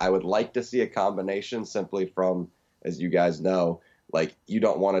lift. I would like to see a combination simply from, as you guys know, like you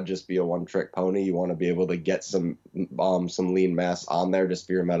don't want to just be a one-trick pony. You want to be able to get some lean mass on there just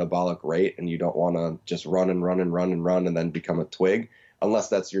for your metabolic rate, and you don't want to just run and then become a twig, unless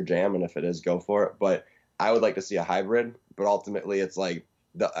that's your jam. And if it is, go for it. But I would like to see a hybrid. But ultimately, it's like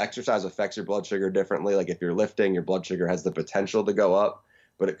the exercise affects your blood sugar differently. Like if you're lifting, your blood sugar has the potential to go up,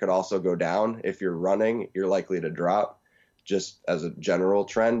 but it could also go down. If you're running, you're likely to drop, just as a general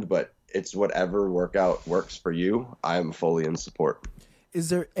trend. But it's whatever workout works for you. I'm fully in support. Is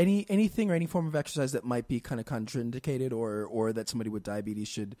there anything or any form of exercise that might be kind of contraindicated or that somebody with diabetes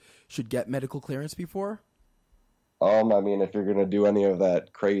should get medical clearance before? I mean, if you're going to do any of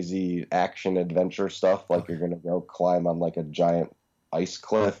that crazy action adventure stuff, like you're going to go climb on like a giant ice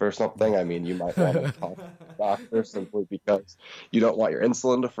cliff or something, I mean, you might want to talk to the doctor simply because you don't want your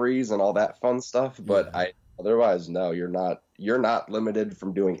insulin to freeze and all that fun stuff. But otherwise, no, you're not limited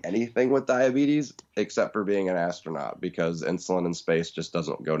from doing anything with diabetes except for being an astronaut, because insulin and space just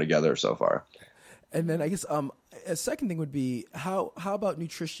doesn't go together so far. And then I guess a second thing would be how about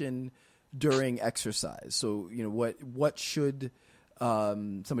nutrition during exercise? So, you know, what should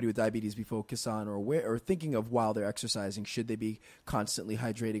somebody with diabetes be focused on or thinking of while they're exercising? Should they be constantly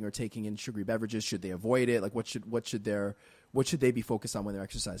hydrating or taking in sugary beverages? Should they avoid it? Like what should they be focused on when they're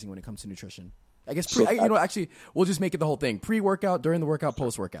exercising when it comes to nutrition? I guess actually we'll just make it the whole thing: pre-workout, during the workout,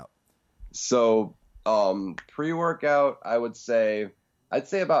 post-workout. So pre-workout, I'd say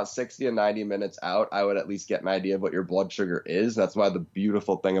about 60 to 90 minutes out, I would at least get an idea of what your blood sugar is. That's why the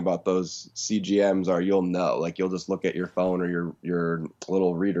beautiful thing about those CGMs are you'll know. Like you'll just look at your phone or your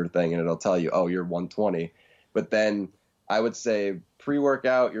little reader thing and it'll tell you, oh, you're 120. But then I would say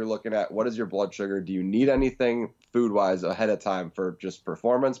pre-workout, you're looking at what is your blood sugar? Do you need anything food-wise ahead of time for just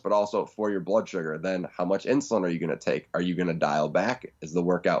performance, but also for your blood sugar? Then how much insulin are you going to take? Are you going to dial back? Is the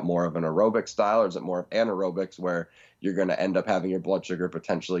workout more of an aerobic style, or is it more of anaerobics where you're going to end up having your blood sugar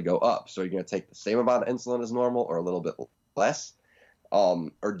potentially go up? So you're going to take the same amount of insulin as normal or a little bit less?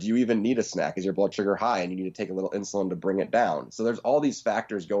 Or do you even need a snack? Is your blood sugar high and you need to take a little insulin to bring it down? So there's all these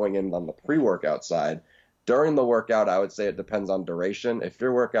factors going in on the pre-workout side. During the workout, I would say it depends on duration. If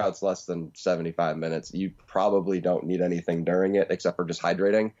your workout's less than 75 minutes, you probably don't need anything during it except for just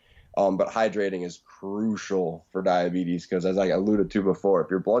hydrating. But hydrating is crucial for diabetes because, as I alluded to before,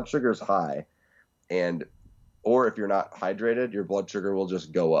 if your blood sugar is high or if you're not hydrated, your blood sugar will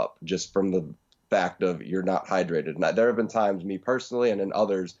just go up just from the fact of you're not hydrated. Now, there have been times, me personally and in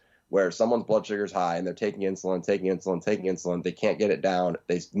others, where someone's blood sugar is high and they're taking insulin, they can't get it down.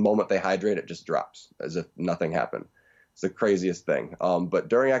 The moment they hydrate, it just drops as if nothing happened. It's the craziest thing. But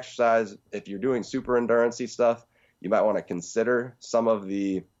during exercise, if you're doing super endurance-y stuff, you might want to consider some of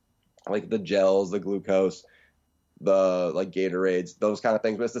the gels, the glucose, the Gatorades, those kind of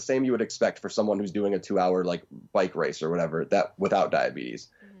things. But it's the same you would expect for someone who's doing a 2-hour bike race or whatever, that without diabetes.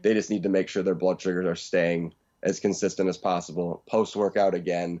 Mm-hmm. They just need to make sure their blood sugars are staying as consistent as possible. Post-workout,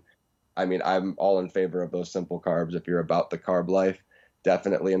 again, I mean, I'm all in favor of those simple carbs. If you're about the carb life,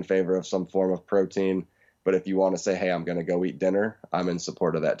 definitely in favor of some form of protein. But if you want to say, hey, I'm going to go eat dinner, I'm in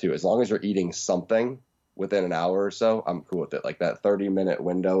support of that too. As long as you're eating something within an hour or so, I'm cool with it. Like that 30-minute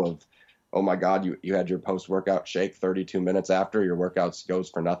window of, oh my God, you had your post-workout shake 32 minutes after your workouts goes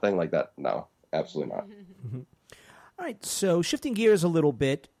for nothing, like that. No, absolutely not. All right, so shifting gears a little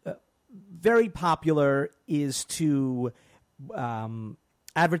bit, very popular is to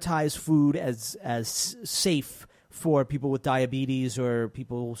advertise food as safe for people with diabetes or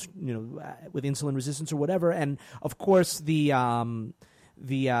people with insulin resistance or whatever. And of course, the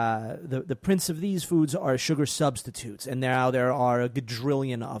prince of these foods are sugar substitutes, and now there are a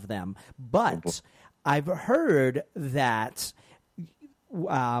gajillion of them. But I've heard that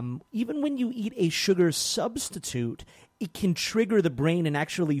even when you eat a sugar substitute, it can trigger the brain and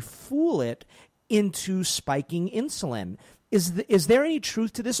actually fool it into spiking insulin. Is there any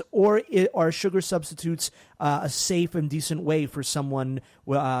truth to this, or are sugar substitutes a safe and decent way for someone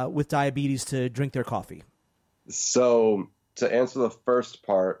with diabetes to drink their coffee? So to answer the first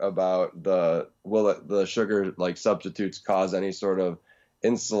part about will the sugar like substitutes cause any sort of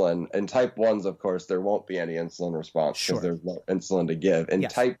insulin, in type 1s, of course, there won't be any insulin response because there's no insulin to give. In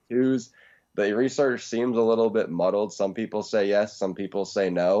type 2s, the research seems a little bit muddled. Some people say yes, some people say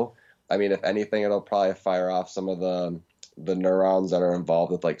no. I mean, if anything, it'll probably fire off some of the neurons that are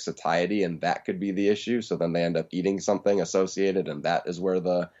involved with like satiety, and that could be the issue. So then they end up eating something associated, and that is where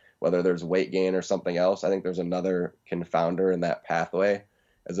whether there's weight gain or something else. I think there's another confounder in that pathway,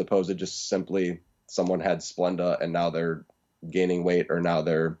 as opposed to just simply someone had Splenda and now they're gaining weight, or now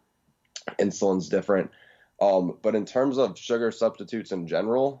their insulin's different. But in terms of sugar substitutes in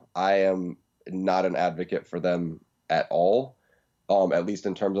general, I am not an advocate for them at all. At least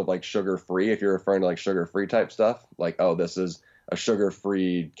in terms of like sugar-free, if you're referring to like sugar-free type stuff, like, oh, this is a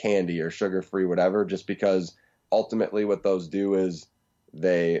sugar-free candy or sugar-free whatever, just because ultimately what those do is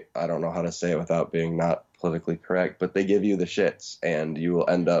I don't know how to say it without being not politically correct, but they give you the shits and you will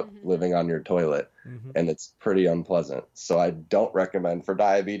end up living on your toilet, and it's pretty unpleasant. So I don't recommend for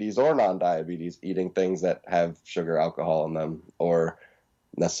diabetes or non-diabetes eating things that have sugar, alcohol in them, or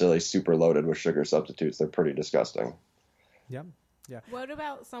necessarily super loaded with sugar substitutes. They're pretty disgusting. Yeah. Yeah. What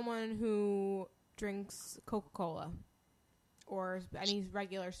about someone who drinks Coca-Cola or any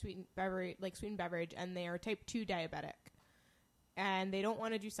regular sweetened beverage, and they are type 2 diabetic, and they don't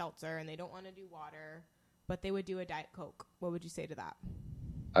want to do seltzer and they don't want to do water, but they would do a Diet Coke? What would you say to that?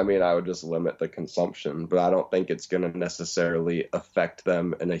 I mean, I would just limit the consumption, but I don't think it's going to necessarily affect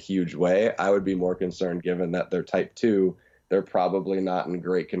them in a huge way. I would be more concerned, given that they're type 2, they're probably not in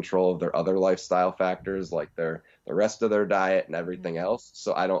great control of their other lifestyle factors, like the rest of their diet and everything else.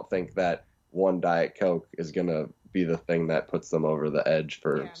 So I don't think that one Diet Coke is going to be the thing that puts them over the edge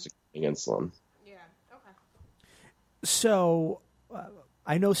for securing insulin. Yeah. Okay. So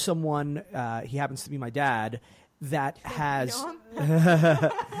I know someone, he happens to be my dad, that has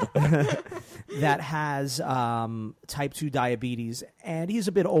type 2 diabetes, and he's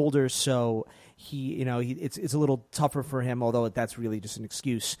a bit older, so it's a little tougher for him, although that's really just an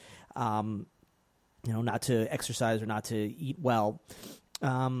excuse, not to exercise or not to eat well.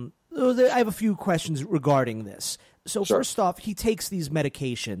 I have a few questions regarding this. So First off, he takes these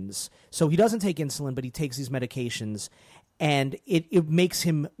medications. So he doesn't take insulin, but he takes these medications, and it makes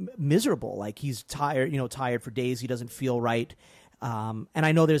him miserable. Like, he's tired, tired for days. He doesn't feel right. And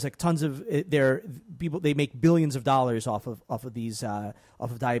I know there's like tons of people. They make billions of dollars off of these off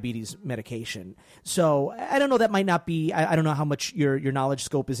of diabetes medication. So I don't know. That might not be. I don't know how much your knowledge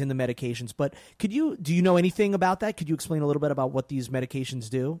scope is in the medications. But do you know anything about that? Could you explain a little bit about what these medications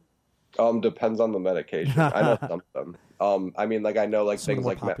do? Depends on the medication. I know some of them. I mean, like, I know like Some things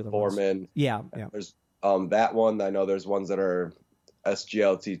like metformin. Ones. Yeah. There's that one. I know there's ones that are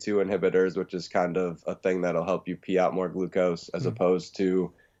SGLT2 inhibitors, which is kind of a thing that'll help you pee out more glucose, as opposed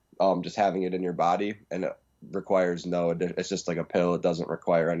to just having it in your body, and it requires it's just like a pill. It doesn't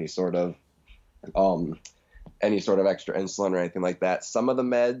require any sort of extra insulin or anything like that. Some of the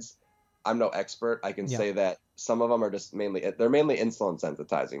meds, I'm no expert. I can say that some of them are just mainly insulin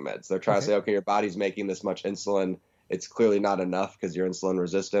sensitizing meds. They're trying to say, okay, your body's making this much insulin. It's clearly not enough because you're insulin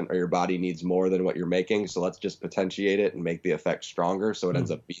resistant, or your body needs more than what you're making. So let's just potentiate it and make the effect stronger, so it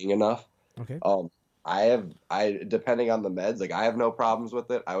ends up being enough. Okay. Depending on the meds, like, I have no problems with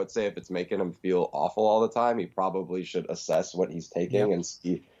it. I would say if it's making him feel awful all the time, he probably should assess what he's taking and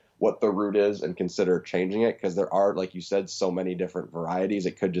see what the root is and consider changing it, because there are, like you said, so many different varieties.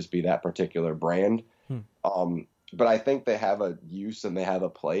 It could just be that particular brand. but I think they have a use and they have a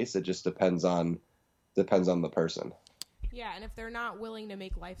place. It just depends on the person. Yeah, and if they're not willing to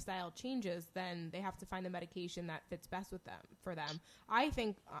make lifestyle changes, then they have to find the medication that fits best with them for them. I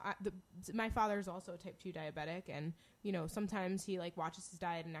think my father is also a type 2 diabetic, and sometimes he like watches his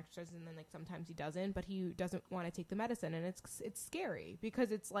diet and exercises, and then like sometimes he doesn't, but he doesn't want to take the medicine, and it's scary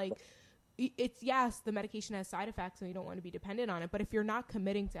because it's like yes, the medication has side effects and you don't want to be dependent on it, but if you're not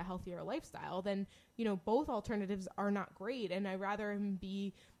committing to a healthier lifestyle, then both alternatives are not great, and I'd rather him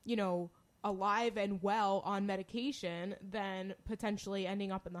be alive and well on medication than potentially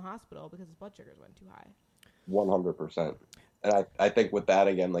ending up in the hospital because his blood sugars went too high. 100%. And I think with that,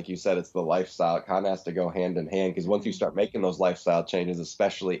 again, like you said, it's the lifestyle. It kind of has to go hand in hand, because once you start making those lifestyle changes,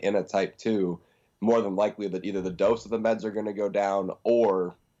 especially in a type 2, more than likely that either the dose of the meds are going to go down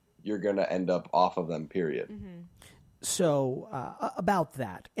or you're going to end up off of them, period. Mm-hmm. So about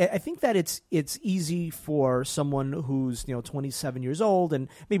that, I think that it's easy for someone who's 27 years old and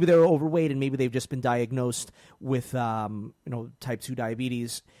maybe they're overweight and maybe they've just been diagnosed with type 2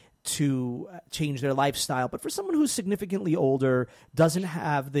 diabetes to change their lifestyle. But for someone who's significantly older, doesn't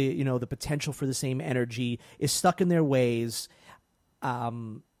have the the potential for the same energy, is stuck in their ways,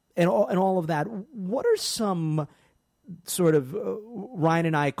 and all of that, what are some sort of Ryan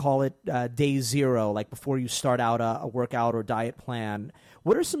and I call it day zero, like before you start out a workout or diet plan?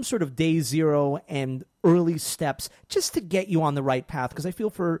 What are some sort of day zero and early steps just to get you on the right path? Because I feel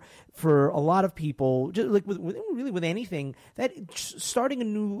for a lot of people, just like with anything, that starting a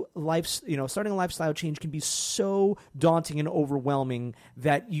new life, starting a lifestyle change can be so daunting and overwhelming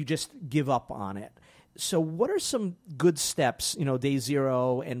that you just give up on it. So what are some good steps, day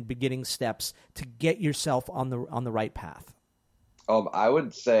zero and beginning steps to get yourself on the right path? I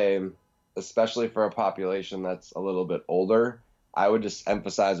would say, especially for a population that's a little bit older, I would just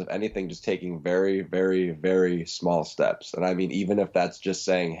emphasize, if anything, just taking very, very, very small steps. And I mean, even if that's just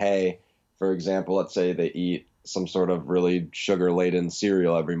saying, hey, for example, let's say they eat some sort of really sugar-laden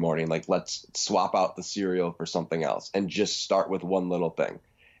cereal every morning. Like, let's swap out the cereal for something else and just start with one little thing.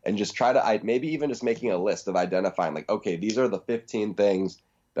 And just try to, maybe even just making a list of identifying, like, okay, these are the 15 things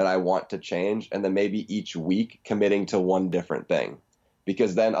that I want to change. And then maybe each week committing to one different thing.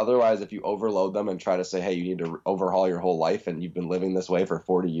 Because then otherwise, if you overload them and try to say, hey, you need to overhaul your whole life and you've been living this way for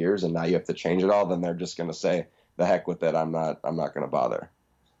 40 years and now you have to change it all, then they're just going to say, the heck with it. I'm not going to bother.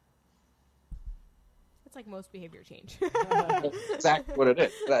 It's like most behavior change. Exactly what it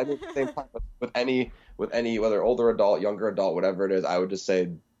is. I mean, same time with any, whether older adult, younger adult, whatever it is, I would just say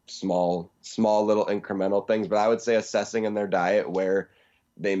small little incremental things. But I would say assessing in their diet where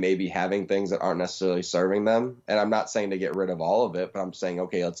they may be having things that aren't necessarily serving them. And I'm not saying to get rid of all of it, but I'm saying,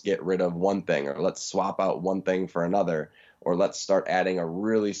 okay, let's get rid of one thing, or let's swap out one thing for another, or let's start adding a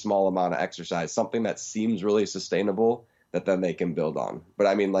really small amount of exercise, something that seems really sustainable that then they can build on. But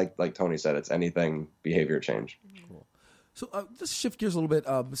I mean, like Tony said, it's anything behavior change. Cool. So just shift gears a little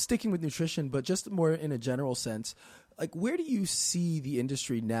bit, sticking with nutrition, but just more in a general sense. Like, where do you see the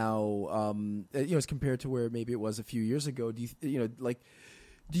industry now, as compared to where maybe it was a few years ago? Do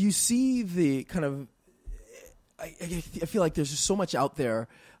you see the kind of, I feel like there's just so much out there,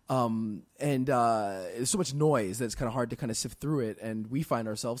 and there's so much noise that it's kind of hard to kind of sift through it, and we find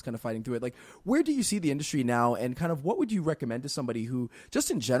ourselves kind of fighting through it. Like, where do you see the industry now, and kind of what would you recommend to somebody who just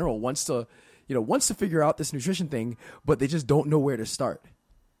in general wants to figure out this nutrition thing, but they just don't know where to start?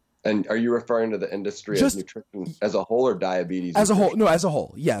 And are you referring to the industry as nutrition as a whole, or diabetes? As a whole, no, as a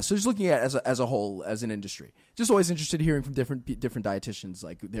whole, yeah. So just looking at it as a whole, as an industry. Just always interested in hearing from different dietitians,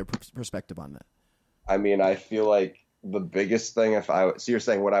 like their perspective on that. I mean, I feel like the biggest thing, so you're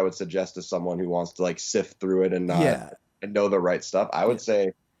saying what I would suggest to someone who wants to like sift through it and and know the right stuff. I would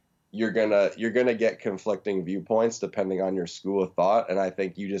say you're gonna get conflicting viewpoints depending on your school of thought, and I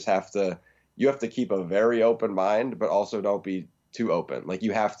think you just have to keep a very open mind, but also don't be too open. Like,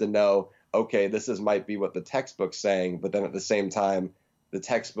 you have to know, okay, might be what the textbook's saying, but then at the same time, the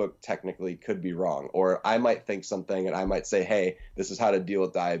textbook technically could be wrong. Or I might think something and I might say, hey, this is how to deal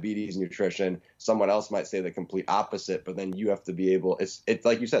with diabetes, nutrition. Someone else might say the complete opposite, but then you have to be able, it's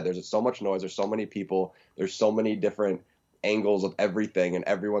like you said, there's so much noise, there's so many people, there's so many different angles of everything, and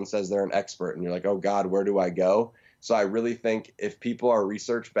everyone says they're an expert, and you're like, oh God, where do I go? So I really think if people are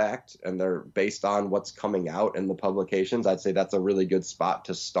research backed and they're based on what's coming out in the publications, I'd say that's a really good spot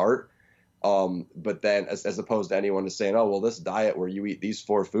to start. But then as opposed to anyone just saying, oh, well, this diet where you eat these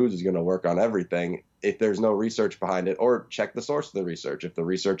 4 foods is going to work on everything, if there's no research behind it, or check the source of the research. If the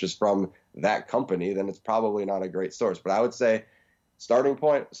research is from that company, then it's probably not a great source. But I would say starting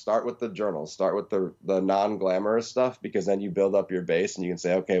point, start with the journals, start with the non-glamorous stuff, because then you build up your base and you can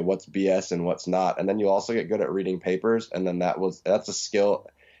say, okay, what's BS and what's not. And then you also get good at reading papers. And then that's a skill.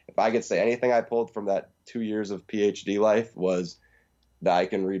 If I could say anything I pulled from that 2 years of PhD life was that I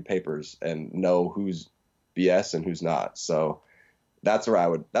can read papers and know who's BS and who's not. So that's where I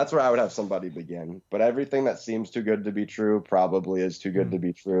would have somebody begin. But everything that seems too good to be true probably is too good to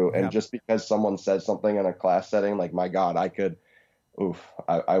be true. And just because someone says something in a class setting, like, my God, I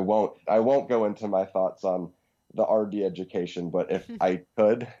won't go into my thoughts on the RD education, but if I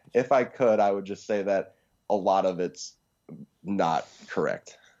could, I would just say that a lot of it's not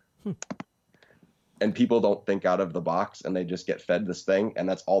correct. And people don't think out of the box, and they just get fed this thing, and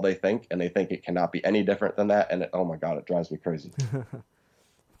that's all they think, and they think it cannot be any different than that. And oh my God, it drives me crazy.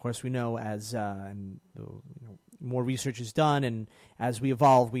 Of course, we know as more research is done, and as we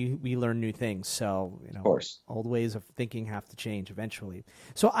evolve, we learn new things. So, of course, old ways of thinking have to change eventually.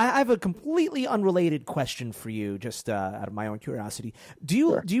 So, I have a completely unrelated question for you, just out of my own curiosity.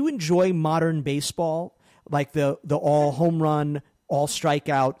 Do you enjoy modern baseball, like the all home run, all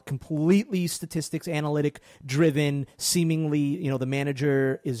strikeout, completely statistics, analytic driven, seemingly, the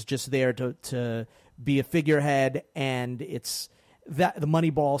manager is just there to be a figurehead, and it's that the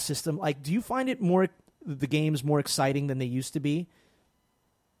Moneyball system? Like, do you find the games more exciting than they used to be?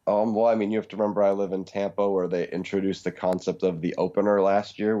 Well, I mean, you have to remember I live in Tampa, where they introduced the concept of the opener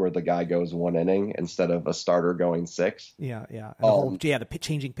last year, where the guy goes 1 inning instead of a starter going 6. Yeah. And the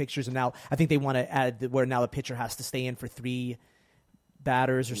changing pictures, and now I think they want to add where now the pitcher has to stay in for 3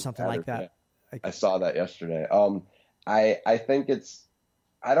 batters or something like that. Yeah. I saw that yesterday. I think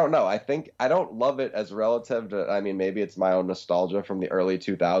I don't know. I don't love it as relative to, I mean, maybe it's my own nostalgia from the early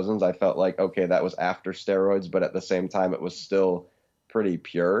 2000s. I felt like, okay, that was after steroids, but at the same time, it was still pretty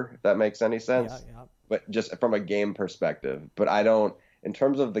pure, if that makes any sense. Yeah. But just from a game perspective. But in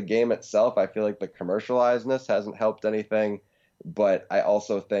terms of the game itself, I feel like the commercializedness hasn't helped anything. But I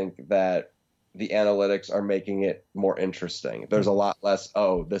also think that the analytics are making it more interesting. There's a lot less,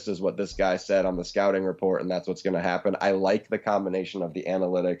 this is what this guy said on the scouting report, and that's what's going to happen. I like the combination of the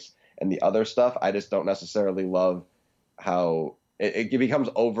analytics and the other stuff. I just don't necessarily love how it becomes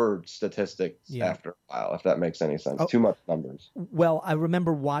over statistics after a while, if that makes any sense. Too much numbers. Well, I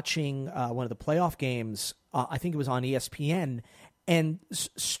remember watching one of the playoff games. I think it was on ESPN, and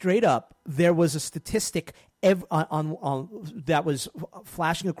straight up, there was a statistic on that was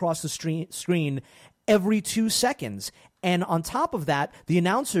flashing across the screen every 2 seconds. And on top of that, the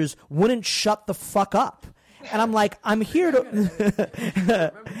announcers wouldn't shut the fuck up. And I'm like, I'm here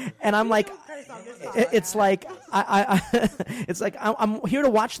to, and I'm like, it's like, I'm here to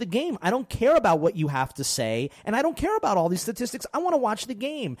watch the game. I don't care about what you have to say, and I don't care about all these statistics. I want to watch the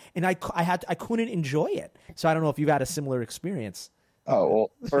game, and I couldn't enjoy it. So I don't know if you've had a similar experience. Oh,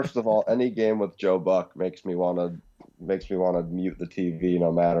 well, first of all, any game with Joe Buck makes me want to mute the TV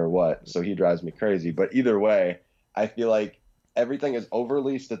no matter what. So he drives me crazy. But either way, I feel like everything is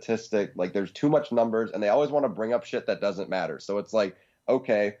overly statistic. Like, there's too much numbers, and they always want to bring up shit that doesn't matter. So it's like,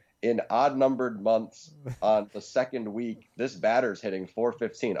 okay, in odd numbered months on the second week, this batter's hitting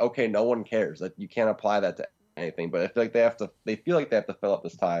 415. Okay, no one cares. That you can't apply that to anything. But I feel like they feel like they have to fill up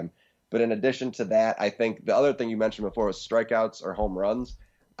this time. But in addition to that, I think the other thing you mentioned before was strikeouts or home runs.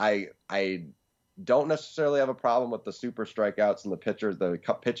 I don't necessarily have a problem with the super strikeouts and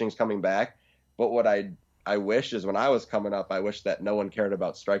the pitching's coming back. But what I wish is, when I was coming up, I wish that no one cared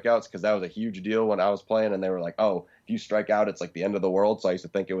about strikeouts, because that was a huge deal when I was playing, and they were like, oh, if you strike out, it's like the end of the world. So I used to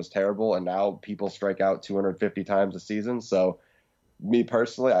think it was terrible. And now people strike out 250 times a season. So me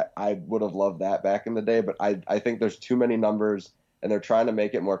personally, I would have loved that back in the day. But I think there's too many numbers, and they're trying to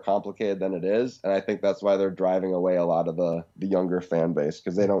make it more complicated than it is. And I think that's why they're driving away a lot of the younger fan base,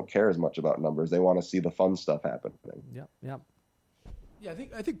 because they don't care as much about numbers. They want to see the fun stuff happening. Yep. Yeah,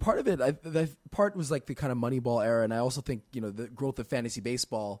 I think part of it, that part was like the kind of Moneyball era, and I also think the growth of fantasy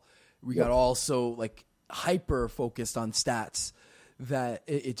baseball, we got all so like hyper focused on stats that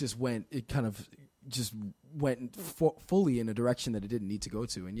it kind of just went fully in a direction that it didn't need to go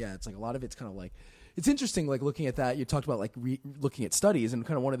to. And yeah, it's like a lot of it's kind of like, it's interesting, like looking at that. You talked about like looking at studies, and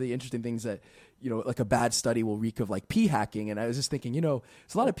kind of one of the interesting things that like a bad study will reek of like p hacking. And I was just thinking,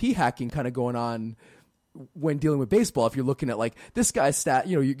 there's a lot of p hacking kind of going on when dealing with baseball. If you're looking at like this guy's stat,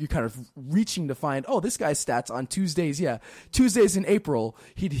 you're kind of reaching to find, this guy's stats on Tuesdays. Yeah, Tuesdays in April,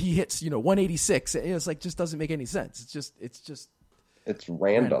 he hits 186. And it's like, just doesn't make any sense. It's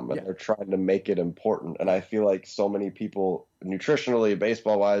random, and they're trying to make it important. And I feel like so many people, nutritionally,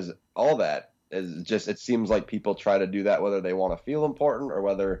 baseball wise, all that is just, it seems like people try to do that whether they want to feel important or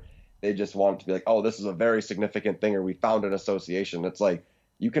whether they just want it to be like, oh, this is a very significant thing, or we found an association. It's like,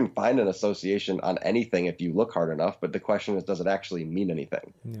 you can find an association on anything if you look hard enough, but the question is, does it actually mean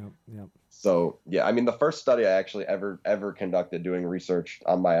anything? Yeah. So yeah, I mean, the first study I actually ever conducted doing research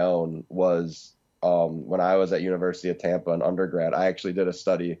on my own was when I was at University of Tampa in undergrad. I actually did a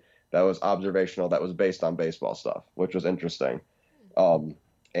study that was observational, that was based on baseball stuff, which was interesting.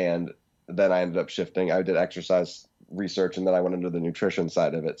 And then I ended up shifting. I did exercise research, and then I went into the nutrition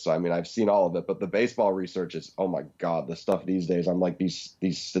side of it. So I mean, I've seen all of it, but the baseball research is, oh my God, the stuff these days. I'm like, these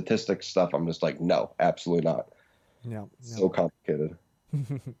statistics stuff, I'm just like, no, absolutely not. Yeah. So complicated.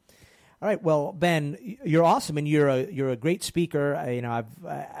 All right, well, Ben, you're awesome, and you're a great speaker.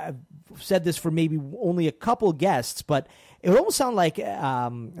 I've said this for maybe only a couple guests, but it would almost sound like,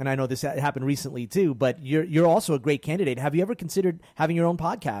 and I know this happened recently too, but you're also a great candidate. Have you ever considered having your own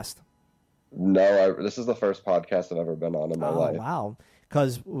podcast? No, this is the first podcast I've ever been on in my life. Wow.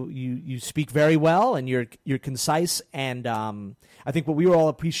 Because you speak very well, and you're concise, and I think what we were all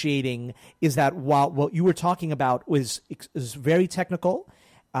appreciating is that while what you were talking about was very technical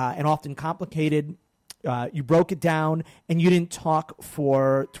and often complicated, you broke it down, and you didn't talk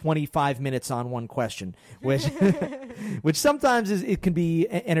for 25 minutes on one question, which which sometimes it can be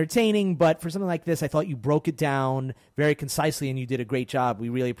entertaining, but for something like this, I thought you broke it down very concisely, and you did a great job. We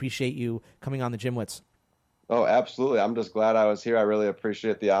really appreciate you coming on the Gymwits. Oh, absolutely. I'm just glad I was here. I really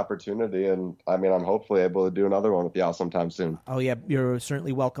appreciate the opportunity, and I mean, I'm hopefully able to do another one with y'all sometime soon. Oh, yeah, you're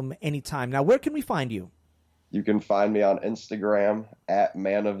certainly welcome anytime. Now, where can we find you? You can find me on Instagram at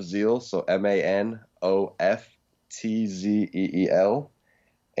Man of Zeal, so MANOFTZEEL,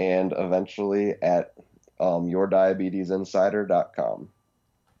 and eventually at yourdiabetesinsider.com.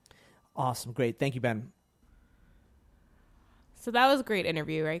 Awesome. Great. Thank you, Ben. So that was a great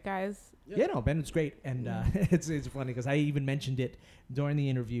interview, right, guys? Yeah, no, Ben, it's great, and it's funny because I even mentioned it during the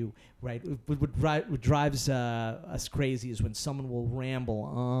interview. Right, what drives us crazy is when someone will ramble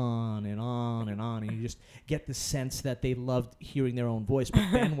on and on and on, and you just get the sense that they loved hearing their own voice.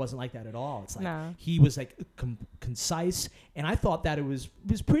 But Ben wasn't like that at all. It's like he was like concise, and I thought that it was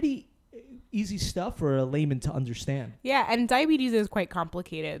pretty easy stuff for a layman to understand. Yeah, and diabetes is quite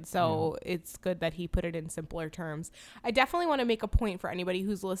complicated, so it's good that he put it in simpler terms. I definitely want to make a point for anybody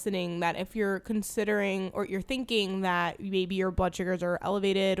who's listening that if you're considering or you're thinking that maybe your blood sugars are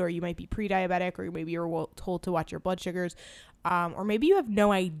elevated, or you might be pre-diabetic, or maybe you're told to watch your blood sugars, or maybe you have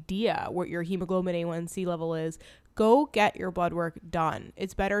no idea what your hemoglobin A1C level is, go get your blood work done.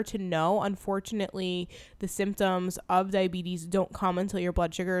 It's better to know. Unfortunately, the symptoms of diabetes don't come until your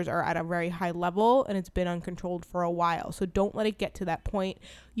blood sugars are at a very high level and it's been uncontrolled for a while. So don't let it get to that point.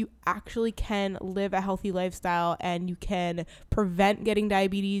 You actually can live a healthy lifestyle, and you can prevent getting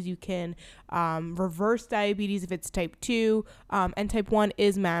diabetes. You can reverse diabetes if it's type 2, and type 1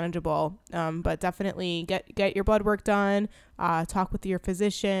 is manageable. But definitely get your blood work done. Talk with your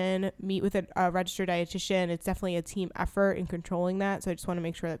physician, meet with a registered dietitian. It's definitely a team effort in controlling that. So I just want to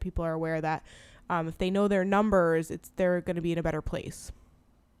make sure that people are aware that if they know their numbers, they're going to be in a better place.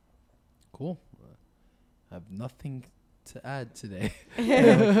 Cool. I have nothing to add today.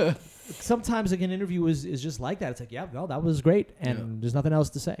 Sometimes like an interview is just like that. It's like, yeah, no, that was great, and there's nothing else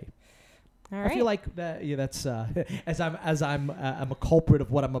to say. All right. I feel like that. Yeah, that's as I'm a culprit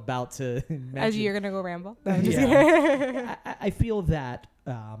of what I'm about to mention. As you're gonna go ramble. No, I'm just I feel that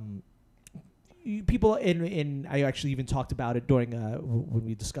people in I actually even talked about it during when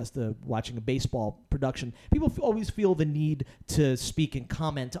we discussed watching a baseball production. People always feel the need to speak and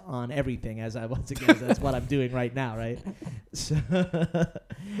comment on everything. That's what I'm doing right now, right? So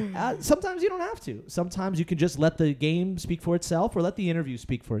sometimes you don't have to. Sometimes you can just let the game speak for itself, or let the interview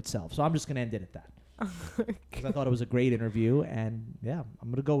speak for itself. So I'm just gonna end it at that. Because I thought it was a great interview, and yeah,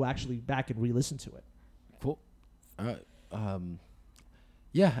 I'm gonna go actually back and re-listen to it. Cool. All right.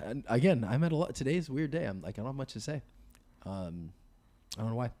 Yeah, and again, I'm at a lot. Today's a weird day. I don't have much to say. I don't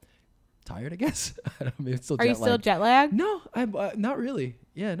know why. Tired, I guess. I don't know, Are you still jet lagged? No, I'm not really.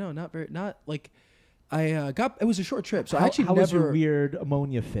 Yeah, no, not very. Not like I got. It was a short trip, so I how actually never. Was your weird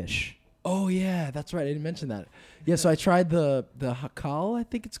ammonia fish? Oh yeah, that's right. I didn't mention that. Yeah, so I tried the hakal, I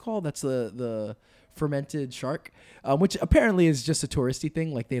think it's called. That's the fermented shark, which apparently is just a touristy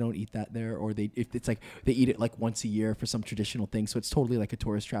thing. Like they don't eat that there, or if it's like they eat it like once a year for some traditional thing. So it's totally like a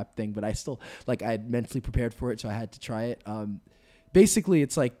tourist trap thing. But I still I had mentally prepared for it, so I had to try it. Basically,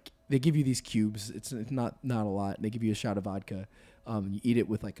 it's like they give you these cubes. It's not a lot. They give you a shot of vodka. You eat it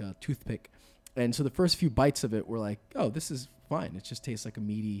with like a toothpick, and so the first few bites of it were like, oh, this is fine. It just tastes like a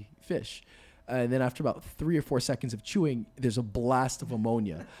meaty fish. And then after about 3 or 4 seconds of chewing, there's a blast of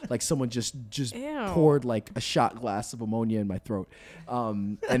ammonia. Like someone just Ew. poured like a shot glass of ammonia in my throat.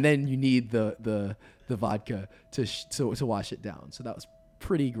 And then you need the vodka to wash it down. So that was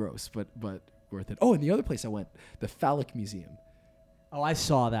pretty gross, but worth it. Oh, and the other place I went, the Phallic Museum. Oh, I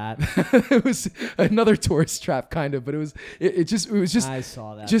saw that. It was another tourist trap, kind of, but it was just I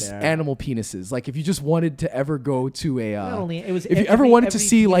saw that. just there. animal penises. Like if you just wanted to ever go to a Not only it was if you ever every- wanted to every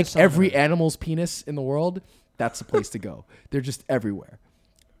see like penis on every Earth. animal's penis in the world, that's the place to go. They're just everywhere.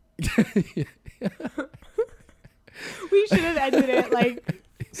 We should have ended it like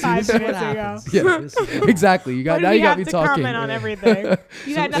 5 this is what minutes ago. happens. Yeah. This is what Exactly. You Why got did now we you got have me to talking. comment on everything?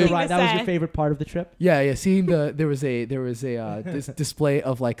 You had So, nothing right, to that say. was your favorite part of the trip? Yeah, seeing there was a this display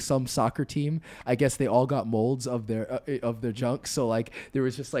of like some soccer team. I guess they all got molds of their junk. So like there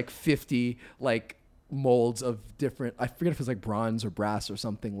was just like 50 like molds of different, I forget if it was like bronze or brass or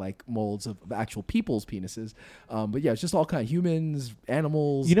something, like molds of actual people's penises. But yeah, it's just all kind of humans,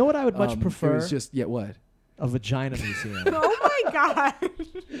 animals. You know what I would much It prefer? was just what? A vagina museum. Oh my god.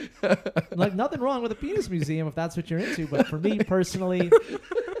 Like nothing wrong with a penis museum if that's what you're into, but for me personally,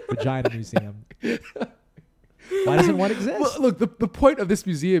 vagina museum. Why doesn't one exist? Well, look, the point of this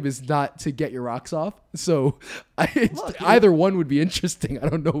museum is not to get your rocks off. So Look, either one would be interesting. I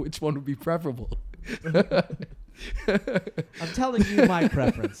don't know which one would be preferable. I'm telling you my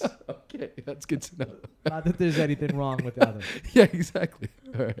preference. Okay, that's good to know. Not that there's anything wrong with the other. Yeah, exactly.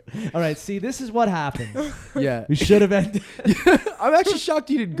 All right. All right, see, this is what happens. Yeah. We should have ended. I'm actually shocked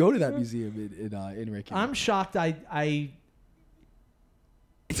you didn't go to that museum in Reykjavik. I'm shocked. I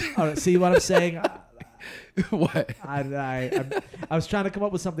all right, see what I'm saying? What? I was trying to come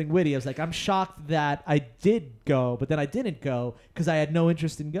up with something witty. I was like, I'm shocked that I did go, but then I didn't go because I had no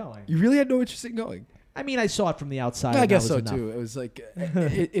interest in going. You really had no interest in going? I mean, I saw it from the outside. I and that guess was so enough. too. It was like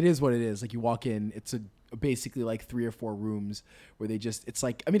it is what it is. Like you walk in, it's basically like 3 or 4 rooms where it's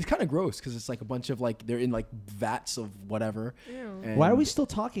like, I mean, it's kind of gross because it's like a bunch of like they're in like vats of whatever. Ew. And Why are we still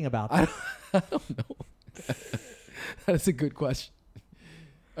talking about I that? don't know. That's a good question.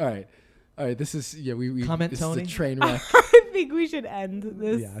 All right. This is we Comment, this Tony? is a train wreck. I think we should end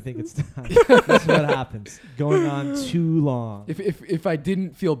this. Yeah, I think it's time. That's what happens. Going on too long. If I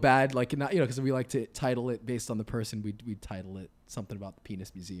didn't feel bad, like not because we like to title it based on the person, we'd title it something about the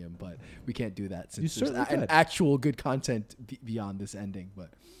penis museum, but we can't do that since there's certainly an could. actual good content beyond this ending. But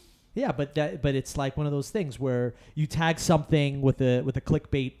Yeah, but it's like one of those things where you tag something with a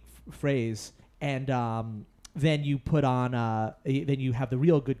clickbait phrase, and then you put on then you have the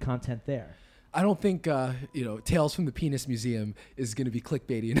real good content there. I don't think Tales from the Penis Museum is going to be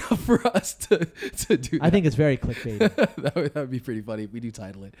clickbaity enough for us to do that. I think it's very clickbait. that would be pretty funny if we do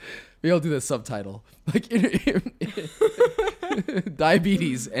title it. Maybe I'll do the subtitle like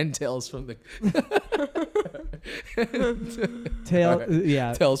diabetes and tales from the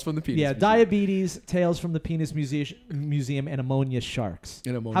tales from the penis. Yeah, Museum. diabetes, tales from the penis museum, and ammonia sharks.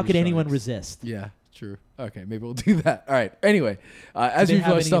 And ammonia How could anyone sharks. resist? Yeah, true. Okay, maybe we'll do that. All right. Anyway, as Do they usual,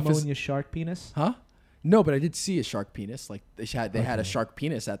 have our any stuff is ammonia shark penis? huh? No, but I did see a shark penis. Like they had a shark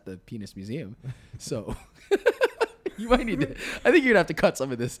penis at the penis museum. So you might need to. I think you're gonna have to cut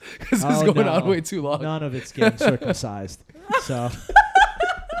some of this because this is going on way too long. None of it's getting circumcised. So.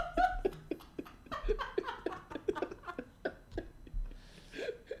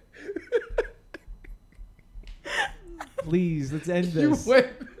 Please, let's end You this. went.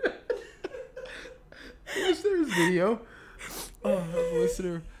 I wish there was video. Oh, the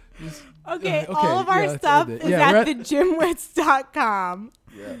listener. Just, Okay, okay, all of our let's stuff end it. is Yeah, we're at thegymwits.com.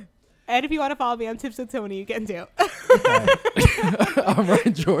 Yeah. And if you want to follow me on Tips with Tony, you can too. I'm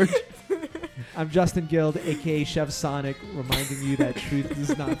Ryan George. I'm Justin Guild, aka Chef Sonic, reminding you that truth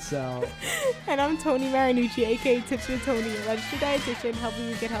does not sell. And I'm Tony Marinucci, aka Tips with Tony, a registered dietitian helping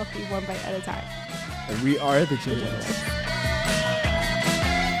you get healthy one bite at a time. And we are the Gym Wits.